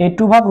 এই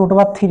 2 ভাগ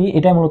 √3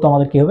 এটাই মূলত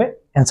আমাদের কি হবে,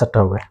 অ্যানসারটা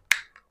হবে।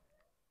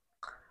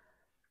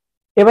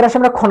 এবার আসলে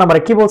আমরা খ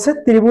নম্বরে কি বলছে,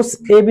 ত্রিভুজ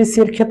এবিসি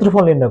এর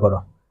ক্ষেত্রফল নির্ণয় করো।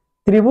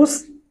 ত্রিভুজ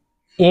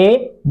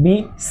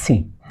এবিসি,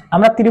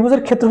 আমরা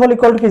ত্রিভুজের ক্ষেত্রফল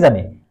ইকুয়াল টু কি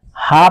জানি,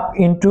 হাফ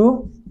ইনটু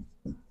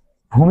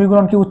ভূমি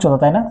গুণন কি উচ্চতা,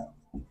 তাই না?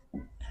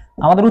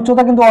 আমাদের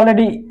উচ্চতা কিন্তু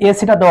অলরেডি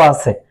এসিটা দেওয়া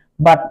আছে,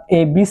 বাট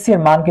এই বিসি এর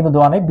মান কিন্তু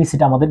দেওয়া নেই,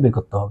 বিসিটা আমাদের বের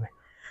করতে হবে।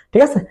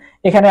 ঠিক আছে,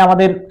 এখানে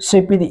আমাদের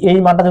এই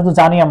মানটা যেহেতু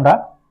জানি আমরা,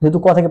 যেহেতু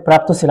ক থেকে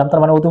প্রাপ্ত ছিলাম, তার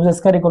মানে অতিভুজ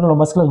স্কয়ার ইকুয়াল টু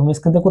লম্ব স্কয়ার ভূমি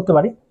স্কয়ার করতে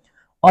পারি।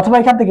 অথবা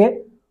এখান থেকে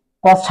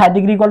cos 60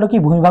 ডিগ্রি ইকুয়াল টু কি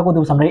ভূমি ভাগ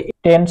অতিভুজ, আমরা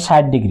tan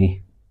 60 ডিগ্রি,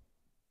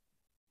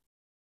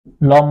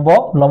 লম্ব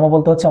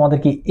বলতে হচ্ছে আমাদের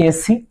কি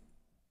এসি,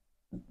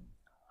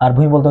 আর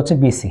ভূমি বলতে হচ্ছে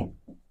বিসি।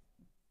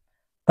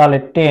 তাহলে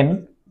tan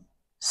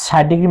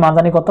 60 ডিগ্রি মান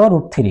জানি কত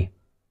 √3,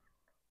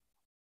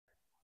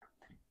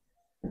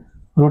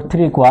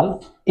 √3 ইকুয়াল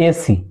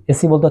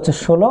এসি বলতে হচ্ছে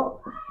 16,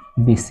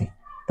 বিসি।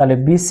 তাহলে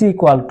বিসি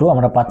ইকুয়াল টু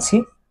আমরা পাচ্ছি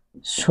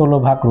 16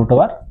 ভাগ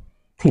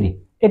 √3।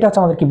 এটা হচ্ছে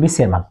আমাদের কি বিসি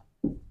এর মান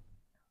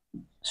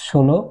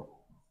 16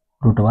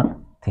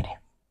 √3।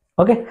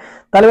 ওকে,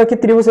 তাহলে এবার কি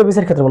ত্রিভুজ এবিসি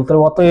এর ক্ষেত্রফল,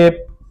 তাহলে অতএব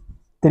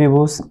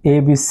ত্রিভুজ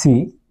এবিসি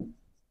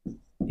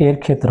এর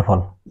ক্ষেত্রফল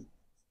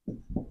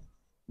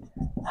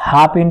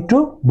হাফ ইনটু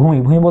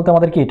ভূমি বলতে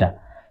আমাদের কি এটা,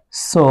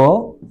 সো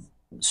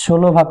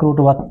 16 ভাগ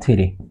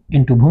 √3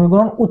 ইনটু ভূমি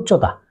গুণন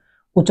উচ্চতা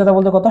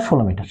বলতে কত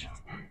 16 মিটার,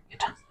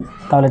 এটা।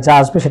 তাহলে যা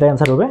আসবে সেটা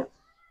অ্যান্সার হবে।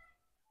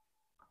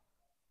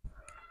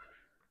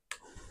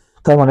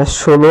 তার মানে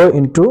 16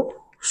 ইনটু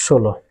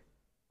 16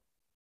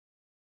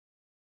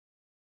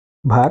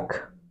 ভাগ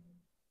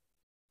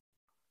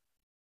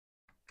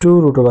 2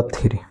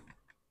 √3,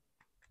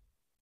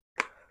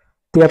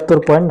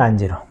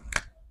 73.90।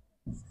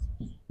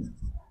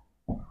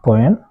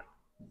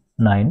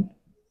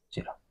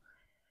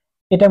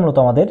 এটা মূলত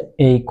আমাদের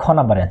এই খ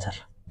নাম্বারের অ্যান্সার।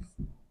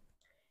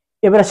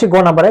 এবার আসি গ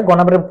নাম্বারে। গ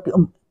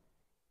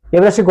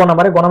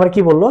নাম্বারে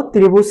কি বললো?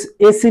 ত্রিভুজ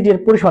এসিডি এর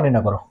পরিসীমা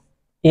নির্ণয় করো।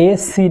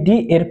 এসিডি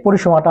এর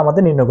পরিসীমাটা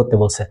আমাদের নির্ণয় করতে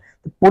বলছে।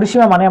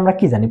 পরিসীমা মানে আমরা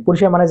কি জানি?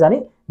 পরিসীমা মানে জানি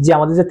যে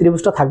আমাদের যে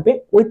ত্রিভুজটা থাকবে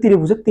ওই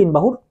ত্রিভুজের 3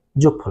 বাহুর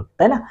যোগফল,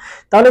 তাই না?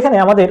 তাহলে এখানে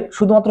আমাদের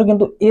শুধুমাত্র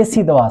কিন্তু এসি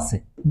দেওয়া আছে,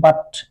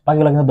 বাট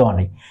বাকিগুলো কিন্তু দেওয়া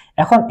নেই।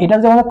 এখন এটা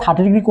যদি আমাদের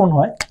 30 ডিগ্রি কোণ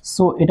হয়,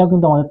 সো এটাও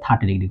কিন্তু আমাদের 30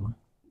 ডিগ্রি কোণ।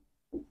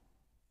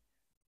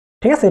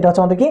 ঠিক আছে, এটা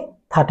হচ্ছে আমাদের কি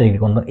 30 ডিগ্রি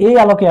কোণ। এই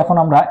আলোকে এখন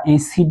আমরা এই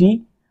সিডি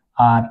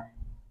আর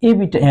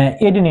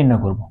এডি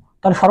নির্ণয় করব।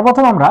 তাহলে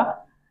সর্বপ্রথম আমরা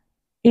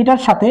এটার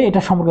সাথে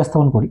এটা সম্পর্ক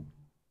স্থাপন করি।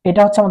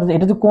 এটা হচ্ছে আমাদের,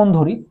 এটা যদি কোণ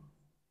ধরি,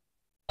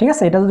 ঠিক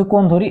আছে, এটা যদি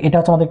কোণ ধরি, এটা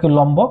হচ্ছে আমাদেরকে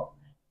লম্ব,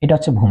 এটা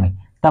হচ্ছে ভূমি।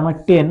 তার মানে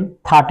 10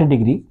 30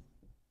 ডিগ্রি।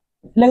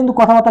 এটা কিন্তু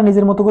কথাবার্তা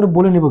নিজের মতো করে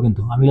বলে নিব,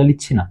 কিন্তু আমি এটা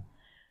লিখছি না।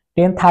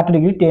 10 30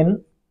 ডিগ্রি, 10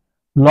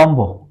 লম্ব,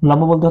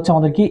 লম্ব বলতে হচ্ছে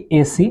আমাদের কি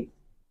এসি,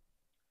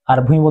 আর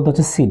ভূমি বলতে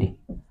হচ্ছে সিডি।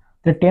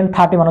 10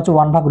 30 মানে হচ্ছে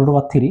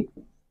 1/√3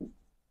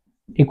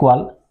 ইকুয়াল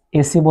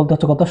এসি বলতে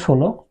হচ্ছে কত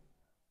 16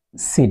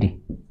 সিডি।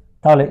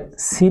 তাহলে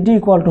সিডি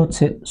ইকুয়াল টু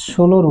হচ্ছে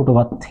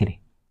 16√3।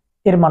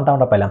 এর মানটা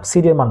আমরা পাইলাম,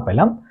 সিডি এর মান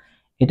পাইলাম,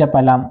 এটা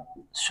পাইলাম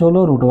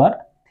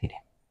 16√3।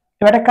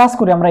 এবার একটা কাজ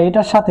করি, আমরা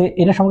এটার সাথে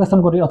এটা সমস্থান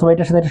করি, অথবা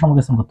এটার সাথে এটা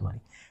সমস্থান করতে পারি,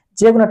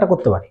 যে কোনো একটা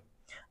করতে পারি।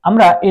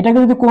 আমরা এটাকে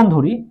যদি কোণ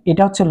ধরি,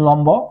 এটা হচ্ছে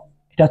লম্ব,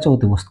 এটা হচ্ছে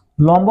অতিভুজ।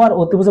 লম্ব আর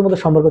অতিভুজের মধ্যে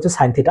সম্পর্ক হচ্ছে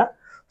sine theta,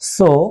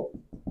 so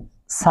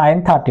sign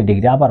 30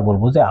 degree. আবার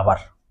বলবো যে আবার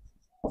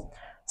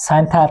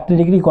সাইন 30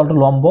 ডিগ্রি ইকুয়াল টু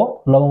লম্ব,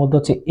 লম্ব বলতে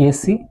হচ্ছে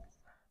এসি,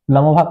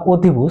 লম্ব ভাগ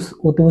অতিভুজ,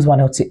 অতিভুজ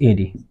মানে হচ্ছে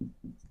এডি।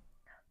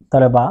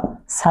 তাহলে বা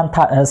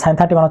সাইন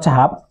 30 মানে হচ্ছে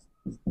হাফ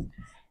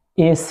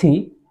এসি,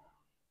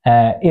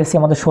 এসি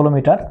আমাদের 16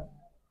 মিটার,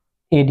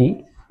 এডি,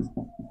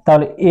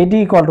 তাহলে এডি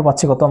ইকুয়াল টু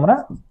পাচ্ছি কত আমরা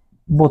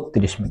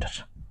 32 মিটার।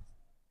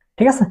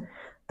 ঠিক আছে,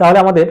 তাহলে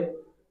আমাদের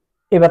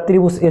এবার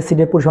ত্রিভুজ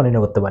এসিডি এর পরিসীমা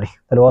নির্ণয় করতে পারি।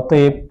 তাহলে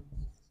অতএব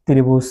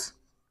ত্রিভুজ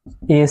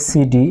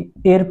এসিডি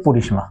এর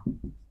পরিসীমা,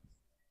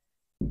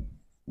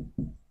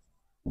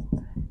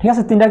 ঠিক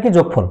আছে, তিনটার কি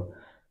যোগফল।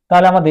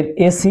 তাহলে আমাদের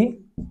এসি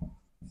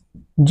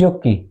যোগ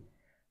কি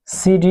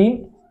সিডি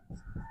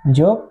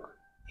যোগ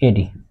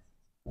এডি।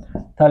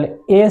 তাহলে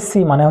এসি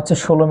মানে হচ্ছে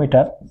 16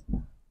 মিটার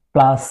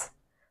প্লাস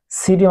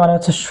সিডি মানে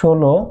হচ্ছে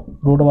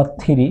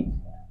 16√3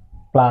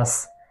 প্লাস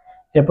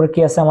এরপরে কি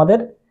আছে আমাদের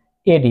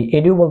এডি,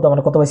 এডিও বলতে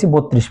আমরা কত পাইছি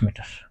 32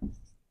 মিটার।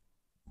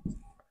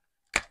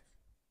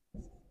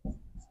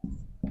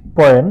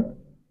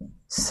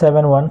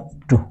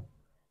 0.712,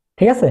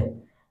 ঠিক আছে,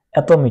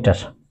 এত মিটার।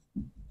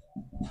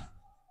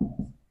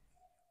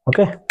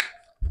 ওকে,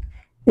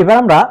 এবার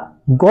আমরা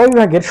গ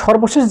বিভাগের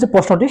সর্বশেষ যে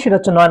প্রশ্নটি, সেটা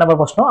হচ্ছে 9 নম্বর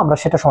প্রশ্ন, আমরা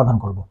সেটা সমাধান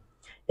করব।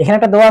 এখানে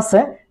একটা দেওয়া আছে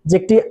যে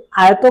একটি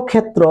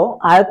আয়তক্ষেত্র,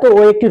 আয়ত ও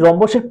একটি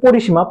রম্বসের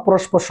পরিসীমা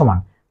পরস্পর সমান।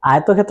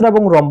 আয়তক্ষেত্র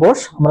এবং রম্বস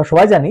আমরা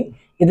সবাই জানি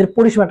এদের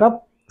পরিসীমাটা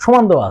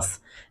সমান দেওয়া আছে,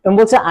 এবং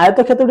বলছে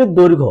আয়তক্ষেত্রটির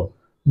দৈর্ঘ্য,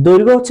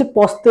 দৈর্ঘ্য হচ্ছে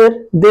প্রস্থের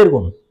 1.5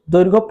 গুণ,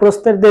 দৈর্ঘ্য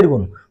প্রস্থের 1.5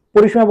 গুণ,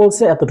 পরিসীমা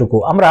বলছে এতটুকু।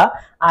 আমরা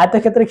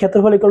আয়তক্ষেত্রের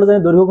ক্ষেত্রফল ইকুয়াল জানি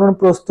দৈর্ঘ্য গুণ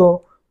প্রস্থ,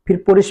 ফির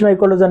পরিসীমা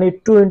ইকুয়াল জানি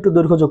 2 *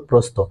 দৈর্ঘ্য যোগ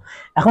প্রস্থ।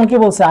 এখন কি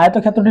বলছে?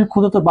 আয়তক্ষেত্রটির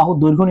ক্ষুদ্রতর বাহুর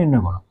দৈর্ঘ্য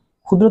নির্ণয় করো।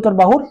 ক্ষুদ্রতর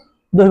বাহুর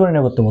দৈর্ঘ্য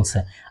নির্ণয় করতে বলছে।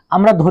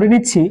 আমরা ধরে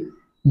নিচ্ছি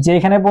যে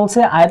এখানে বলছে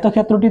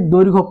আয়তক্ষেত্রটির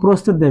দৈর্ঘ্য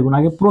প্রস্থের 1.5 গুণ।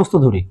 আগে প্রস্থ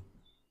ধরি,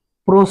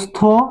 প্রস্থ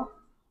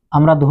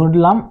আমরা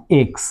ধরলাম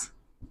x,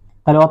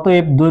 তাহলে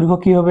অতএব দৈর্ঘ্য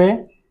কি হবে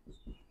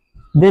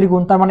 1.5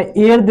 গুণ, তার মানে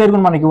এর 1.5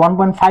 গুণ মানে কি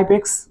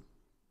 1.5x,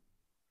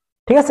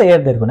 ঠিক আছে, এর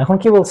 1.5 গুণ। এখন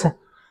কি বলছে?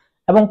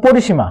 এবং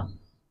পরিসীমা,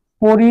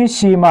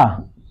 পরিসীমা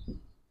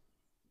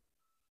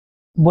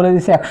বলে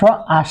দিছে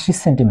 180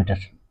 সেন্টিমিটার।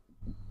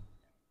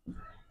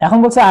 এখন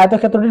বলছে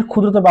আয়তক্ষেত্রটির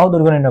ক্ষুদ্রতর বাহু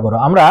দৈর্ঘ্য নির্ণয় করো।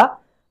 আমরা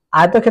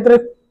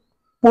আয়তক্ষেত্রের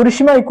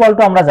পরিসীমা ইকুয়াল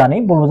টু আমরা জানি,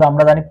 বলবো যে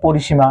আমরা জানি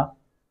পরিসীমা,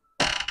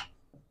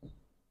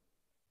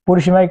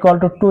 পরিসীমা ইকুয়াল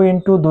টু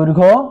 2 *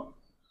 দৈর্ঘ্য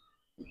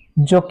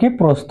যোগ কি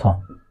প্রস্থ,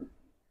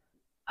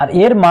 আর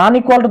এর মান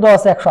ইকুয়াল টু দেওয়া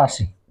আছে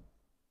 180।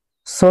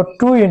 সো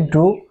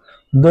 2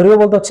 * দৈর্ঘ্য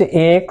বলতে হচ্ছে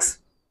x,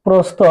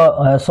 প্রস্থ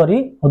সরি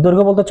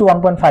দৈর্ঘ্য বলতে হচ্ছে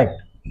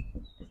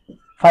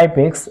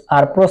 1.5x,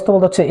 আর প্রস্থ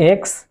বলতে হচ্ছে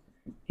x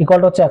ইকুয়াল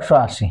টু হচ্ছে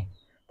 180।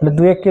 তাহলে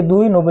 2 × 1 = 2,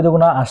 90 ×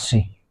 80,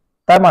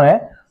 তার মানে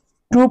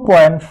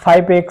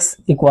 2.5x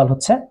ইকুয়াল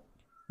হচ্ছে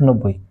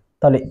 90।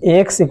 তাহলে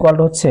x ইকুয়াল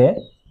টু হচ্ছে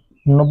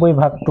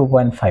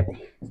 90/2.5,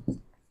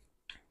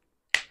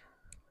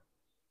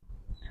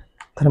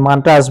 তাহলে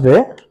মানটা আসবে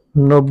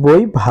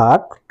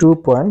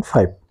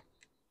 90/2.5।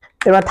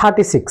 এবার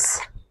 36।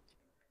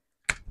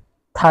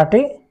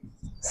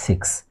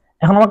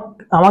 এখন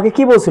আমাকে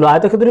কি বলছিল?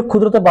 আয়তক্ষেত্রের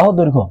ক্ষুদ্রতর বাহুর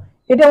দৈর্ঘ্য,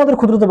 এটা আমাদের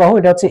ক্ষুদ্রতর বাহু,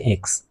 এটা হচ্ছে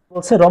x।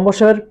 বলছে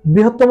রম্বসের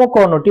বৃহত্তম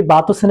কর্ণটি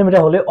 72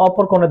 সেন্টিমিটার হলে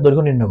অপর কর্ণের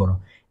দৈর্ঘ্য নির্ণয় করো।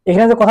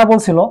 এখানে যে কথা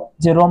বলছিল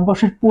যে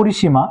রম্বসের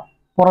পরিসীমা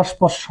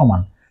পরস্পর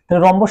সমান,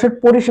 তাহলে রম্বসের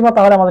পরিসীমা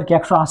তাহলে আমাদের কি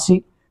 180।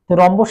 তো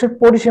রম্বসের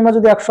পরিসীমা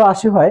যদি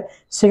 180 হয়,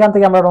 সেখান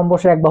থেকে আমরা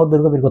রম্বসের এক বাহুর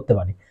দৈর্ঘ্য বের করতে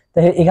পারি।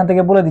 তাই এখান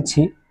থেকে বলে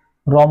দিচ্ছি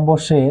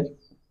রম্বসের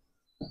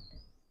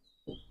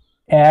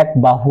এক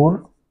বাহুর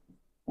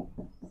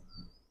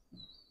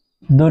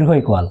দৈর্ঘ্য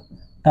ইকুয়াল,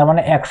 তার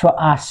মানে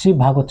 180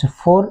 ভাগ হচ্ছে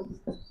 4,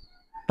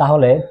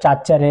 তাহলে 4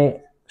 × 4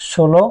 =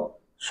 16,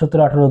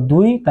 17 18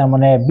 2 তার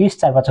মানে 20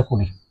 4 5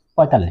 20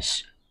 45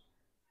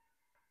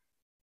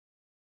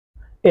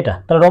 এটা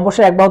তাহলে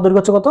রম্বসের এক বাহুর দৈর্ঘ্য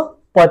হচ্ছে কত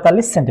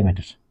 45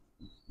 সেন্টিমিটার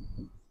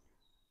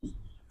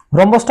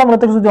রম্বসটা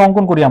মূলত যদি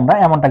অঙ্কন করি আমরা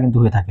এমনটা কিন্তু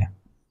হয়ে থাকে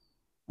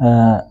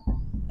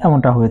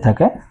এমনটা হয়ে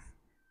থাকে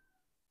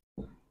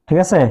ঠিক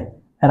আছে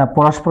এরা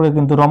পরস্পরকে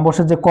কিন্তু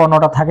রম্বসের যে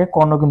কর্ণটা থাকে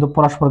কর্ণ কিন্তু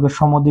পরস্পরকে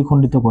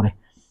সমদ্বিখণ্ডিত করে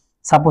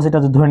সাপোজ এটা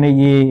যদি ধরে নেই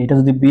এ এটা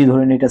যদি বি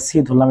ধরে নেই এটা সি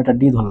ধরলাম এটা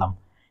ডি ধরলাম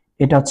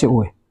এটা হচ্ছে ও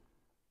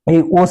এই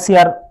ও সি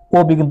আর ও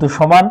বি কিন্তু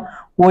সমান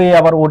ও এ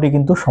আবার ও ডি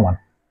কিন্তু সমান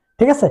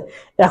ঠিক আছে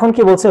এখন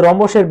কি বলছে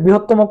রম্বসের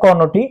বৃহত্তম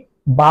কর্ণটি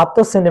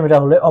 72 সেন্টিমিটার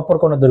হলে অপর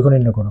কর্ণের দৈর্ঘ্য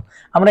নির্ণয় করো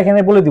আমরা এখানে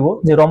বলে দিব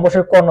যে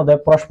রম্বসের কর্ণদ্বয়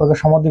পরস্পরকে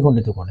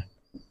সমদ্বিখণ্ডিত করে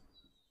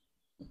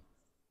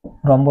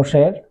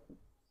রম্বসের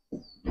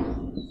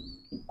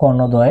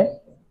কর্ণদ্বয়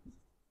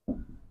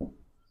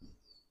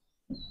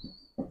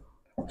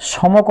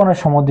সমকোণে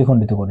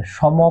সমদ্বিখণ্ডিত করে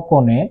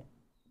সমকোণে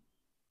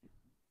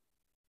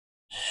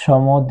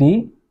সমদ্বিখণ্ডিত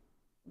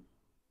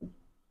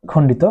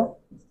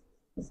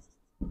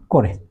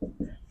করে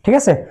ঠিক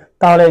আছে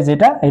তাহলে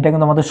যেটা এটা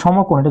কিন্তু আমাদের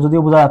সমকোণ এটা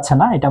যদিও বোঝা যাচ্ছে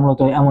না এটা মূলত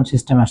এমন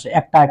সিস্টেম আসে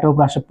একটা একটার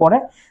উপর আসে পরে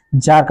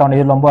যার কারণে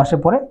এই লম্ব আসে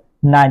পরে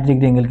 90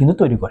 ডিগ্রি অ্যাঙ্গেল কিন্তু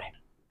তৈরি করে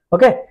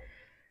ওকে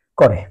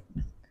করে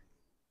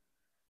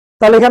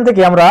তাহলে এখান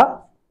থেকে আমরা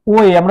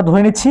আমরা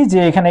ধরে নিচ্ছি যে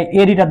এখানে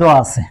এডিটা দেওয়া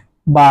আছে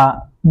বা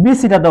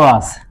বিসিটা দেওয়া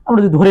আছে আমরা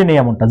যদি ধরে নেই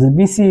এমনটা যে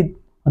বিসি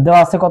দেওয়া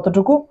আছে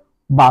কতটুকু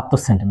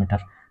 72 সেন্টিমিটার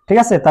ঠিক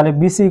আছে তাহলে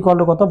বিসি ইকুয়াল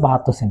টু কত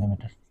 72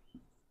 সেন্টিমিটার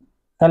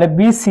তাহলে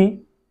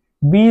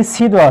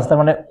বিসি দেওয়া আছে তার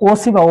মানে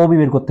ওসি বা ওবি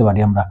বের করতে পারি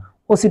আমরা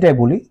ওসিটাই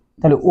বলি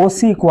তাহলে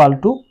ওসি ইকুয়াল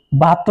টু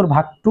 72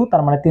 ভাগ 2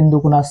 তার মানে 3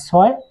 দুগুণা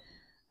 6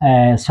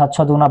 7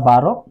 6 দুগুণা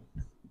 12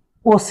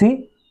 ওসি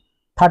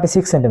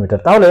 36 সেন্টিমিটার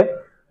তাহলে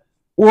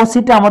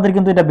ওসিটা আমাদের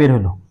কিন্তু এটা বের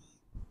হলো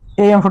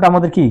এই অংশটা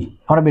আমাদের কি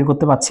আমরা বের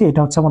করতে পারছি এটা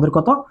হচ্ছে আমাদের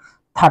কত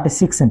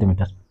 36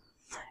 সেন্টিমিটার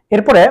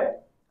এরপরে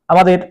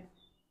আমাদের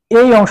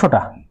এই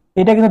অংশটা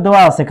এটা কিন্তু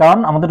দেওয়া আছে কারণ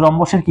আমাদের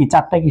রম্বসের কি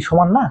চারটা কি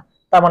সমান না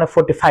তার মানে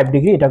 45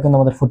 ডিগ্রি এটা কিন্তু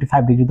আমাদের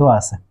 45 ডিগ্রি দেওয়া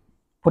আছে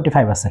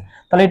 45 আছে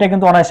তাহলে এটা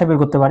কিন্তু অনায়াসে বের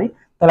করতে পারি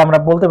তাহলে আমরা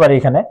বলতে পারি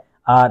এখানে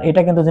আর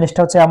এটা কিন্তু জিনিসটা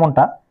হচ্ছে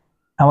এমনটা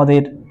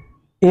আমাদের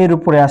এর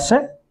উপরে আসে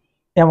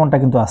এমনটা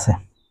কিন্তু আছে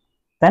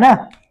তাই না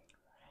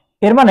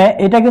এর মানে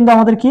এটা কিন্তু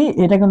আমাদের কি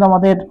এটা কিন্তু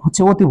আমাদের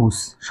হচ্ছে অতিভুজ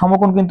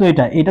সমকোণ কিন্তু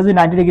এটা যদি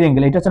 90 ডিগ্রি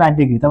অ্যাঙ্গেল এটা হচ্ছে 90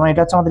 ডিগ্রি তার মানে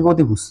এটা হচ্ছে আমাদের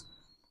অতিভুজ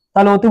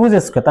তাহলে অতিভুজ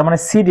স্কয়ার তার মানে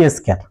CD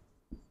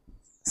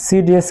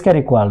square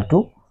equal to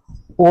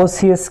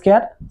OC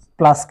square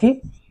plus কি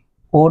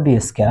ওডি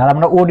স্কয়ার আর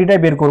আমরা ওডিটাই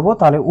বের করব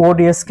তাহলে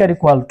ওডি square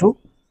equal to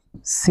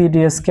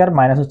CD square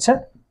minus হচ্ছে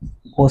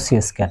ওসি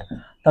স্কয়ার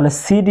তাহলে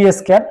সিডি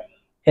স্কয়ার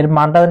এর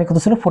মানটা জানি কত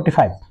ছিল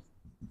 45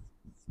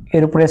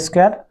 এর উপরে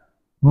স্কয়ার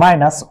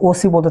মাইনাস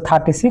ওসি বলতে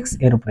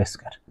 36 এর উপরে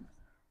স্কয়ার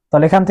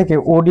তাহলে এখান থেকে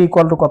ওডি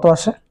ইকুয়াল টু কত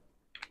আসে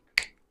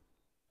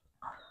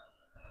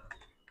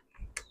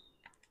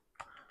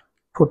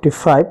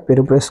 45 এর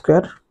উপরে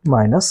স্কয়ার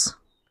মাইনাস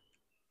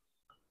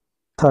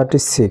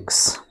 36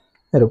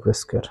 এর উপরে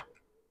স্কয়ার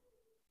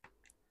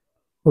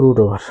রুট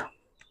ওভার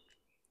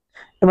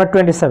এবার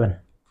 27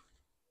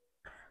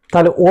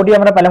 তাহলে ওডি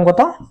আমরা পেলাম কত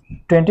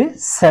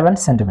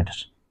 27 সেন্টিমিটার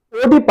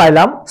ওডি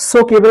পাইলাম সো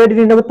কেবল এডি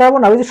নির্ণয় করতে হবে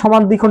না ওই যে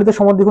সমান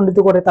দ্বিখণ্ডিত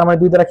করে তার মানে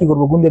দুই দ্বারা কি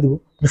করব গুণ দিয়ে দিব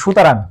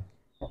সুতরাং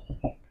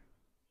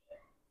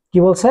কি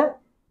বলছে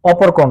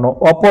অপর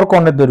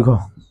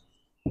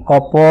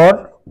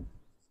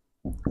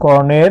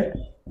কর্ণের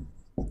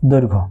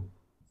দৈর্ঘ্য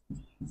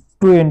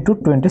 2 ×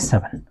 27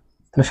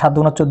 তাহলে 7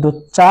 × 14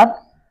 4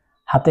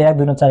 হাতে 1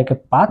 2 4 কে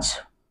 5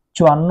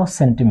 54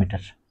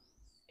 সেন্টিমিটার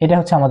এটা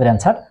হচ্ছে আমাদের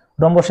অ্যানসার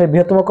রম্বসের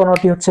বৃহত্তম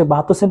কর্ণটি হচ্ছে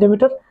 72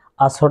 সেন্টিমিটার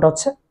আর ছোটটা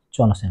হচ্ছে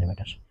 54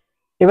 সেন্টিমিটার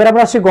এবার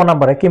আমরা আসি গ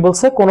নম্বরে কি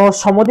বলছে কোন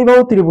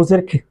সমদ্বিবাহু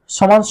ত্রিভুজের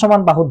সমান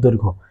সমান বাহুর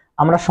দৈর্ঘ্য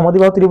আমরা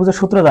সমদ্বিবাহু ত্রিভুজের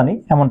সূত্র জানি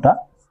এমনটা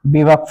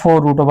বিভাগ 4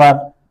 √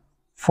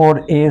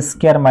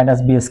 4a²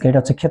 - b² এটা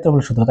হচ্ছে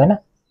ক্ষেত্রফলের সূত্র তাই না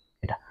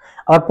এটা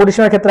আবার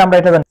পরিসীমার ক্ষেত্রে আমরা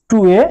এটা জানি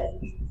 2a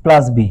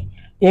 + b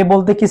a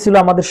বলতে কি ছিল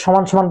আমাদের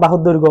সমান সমান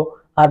বাহুর দৈর্ঘ্য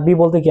আর b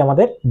বলতে কি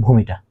আমাদের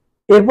ভূমিটা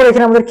এরপর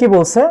এখানে আমাদের কি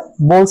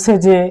বলছে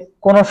যে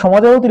কোন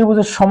সমদ্বিবাহু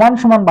ত্রিভুজের সমান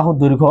সমান বাহুর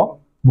দৈর্ঘ্য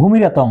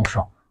ভূমির এত অংশ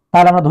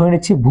তাহলে আমরা ধরে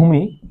নিচ্ছি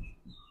ভূমি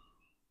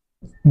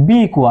b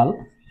 =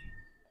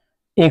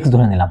 x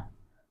ধরে নিলাম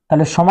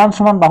তাহলে সমান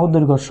সমান বাহুর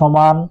দৈর্ঘ্য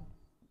সমান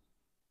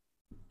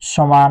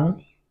সমান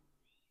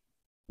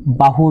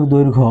বাহুর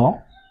দৈর্ঘ্য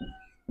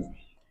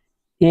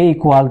a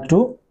 =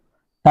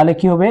 তাহলে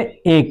কি হবে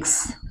x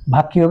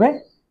ভাগ কি হবে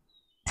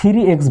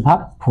 3x ভাগ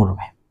 4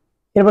 হবে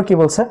এরপর কি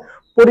বলছে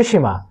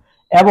পরিসীমা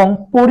এবং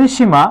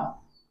পরিসীমা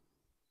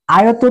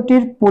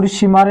আয়তটির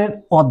পরিসীমার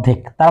অর্ধেক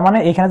তার মানে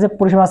এখানে যে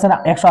পরিসীমা আছে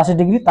 180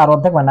 ডিগ্রি তার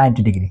অর্ধেক বা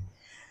 90 ডিগ্রি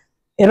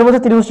এর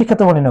মধ্যে ত্রিভুজটির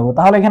ক্ষেত্রফল নেব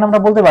তাহলে এখানে আমরা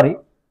বলতে পারি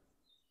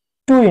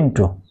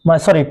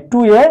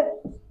 2a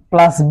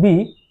 + b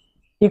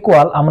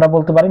 = আমরা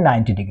বলতে পারি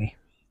 90 ডিগ্রি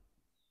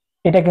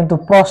এটা কিন্তু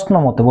প্রশ্ন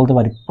মতে বলতে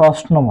পারি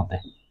প্রশ্ন মতে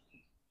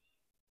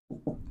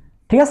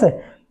ঠিক আছে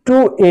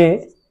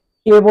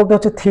 2a বলতে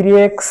হচ্ছে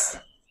 3x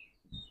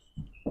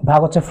ভাগ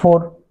হচ্ছে 4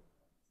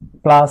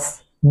 প্লাস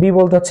b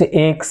বলতে হচ্ছে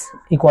x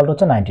 =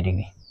 হচ্ছে 90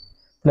 ডিগ্রি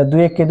তাহলে 2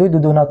 × 2 2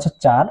 × 2 হচ্ছে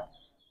 4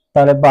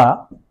 তাহলে বা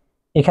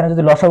এখানে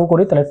যদি লসাগু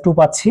করি তাহলে 2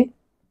 পাচ্ছি,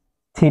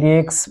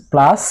 3x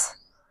plus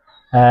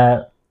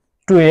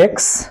 2x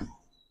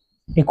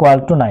equal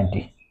to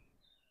 90,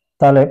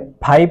 তাহলে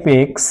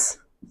 5x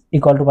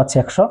ইকুয়াল টু পাচ্ছি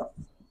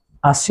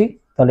 180,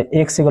 তাহলে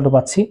x ইকুয়াল টু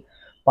পাচ্ছি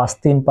 5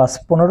 3 5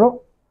 15,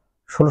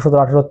 16 17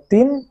 18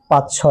 3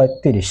 5 6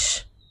 30,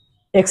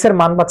 x এর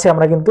মান পাচ্ছি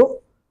আমরা কিন্তু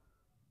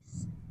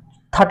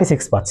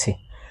 36 পাচ্ছি।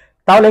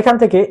 তাহলে এখান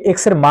থেকে x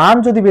এর মান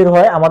যদি বের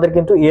হয় আমাদের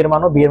কিন্তু a এর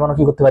মান ও b এর মান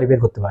কি করতে পারি,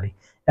 বের করতে পারি।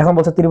 এখন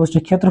বলছে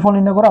ত্রিভুজটির ক্ষেত্রফল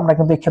নির্ণয় করো, আমরা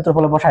কিন্তু এই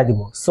ক্ষেত্রফলে বসাই দিব।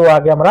 সো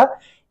আগে আমরা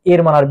a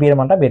এর মান আর b এর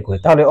মানটা বের করি।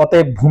 তাহলে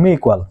অতএব ভূমি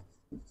ইকুয়াল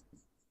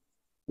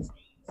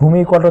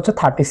হচ্ছে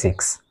 36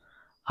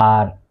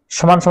 আর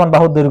সমান সমান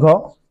বাহুর দৈর্ঘ্য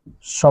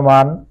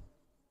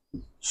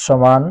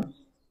সমান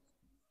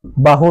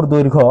বাহুর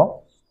দৈর্ঘ্য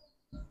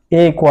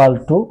a ইকুয়াল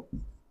টু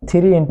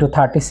 3 ইন্টু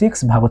 36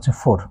 ভাগ হচ্ছে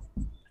 4,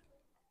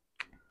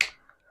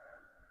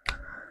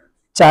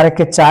 4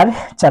 একে 4,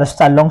 4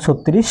 4 লং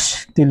 36,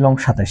 3 লং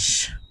 27,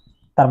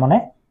 তার মানে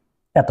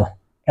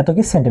এত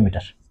কি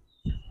সেন্টিমিটার,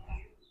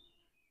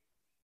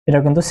 এটা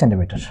কিন্তু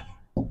সেন্টিমিটার।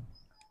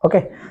 ওকে,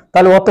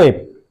 তাহলে অতএব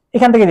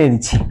এখান থেকে দিয়ে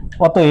দিচ্ছি,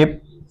 অতএব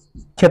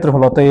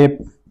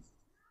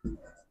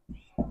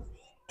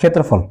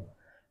ক্ষেত্রফল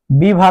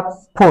b ভাগ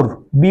 4,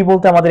 b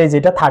বলতে আমাদের এই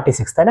যেটা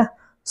 36 তাই না,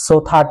 সো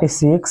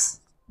 36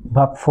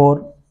 ভাগ 4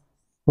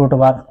 root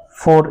over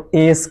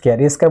 4a square,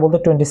 a square বলতে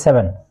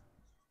 27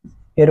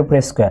 এর উপরে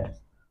স্কয়ার,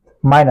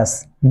 মাইনাস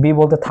b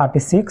বলতে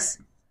 36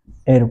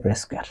 এর উপরে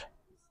স্কয়ার।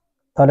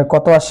 তাহলে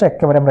কত আসে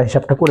একেবারে আমরা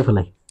হিসাবটা করে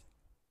ফেলাই।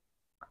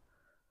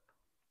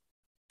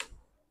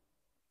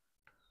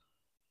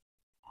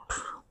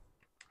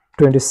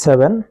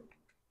 27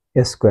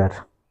 স্কয়ার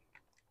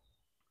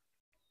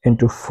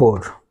ইন্টু 4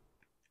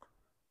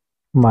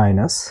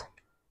 মাইনাস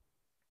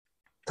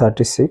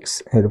 36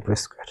 এর উপরে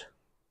স্কয়ার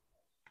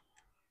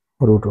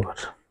রুট ওভার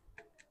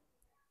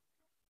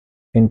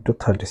ইন্টু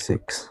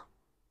 36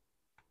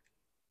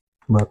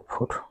 ভাগ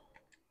 4,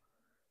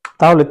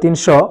 তাহলে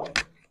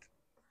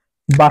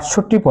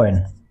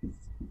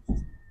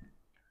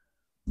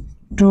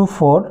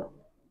 362.24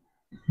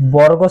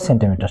 বর্গ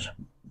সেন্টিমিটার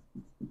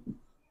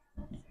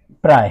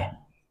প্রায়,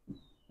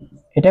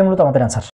 এটাই মূলত আমাদের অ্যান্সার।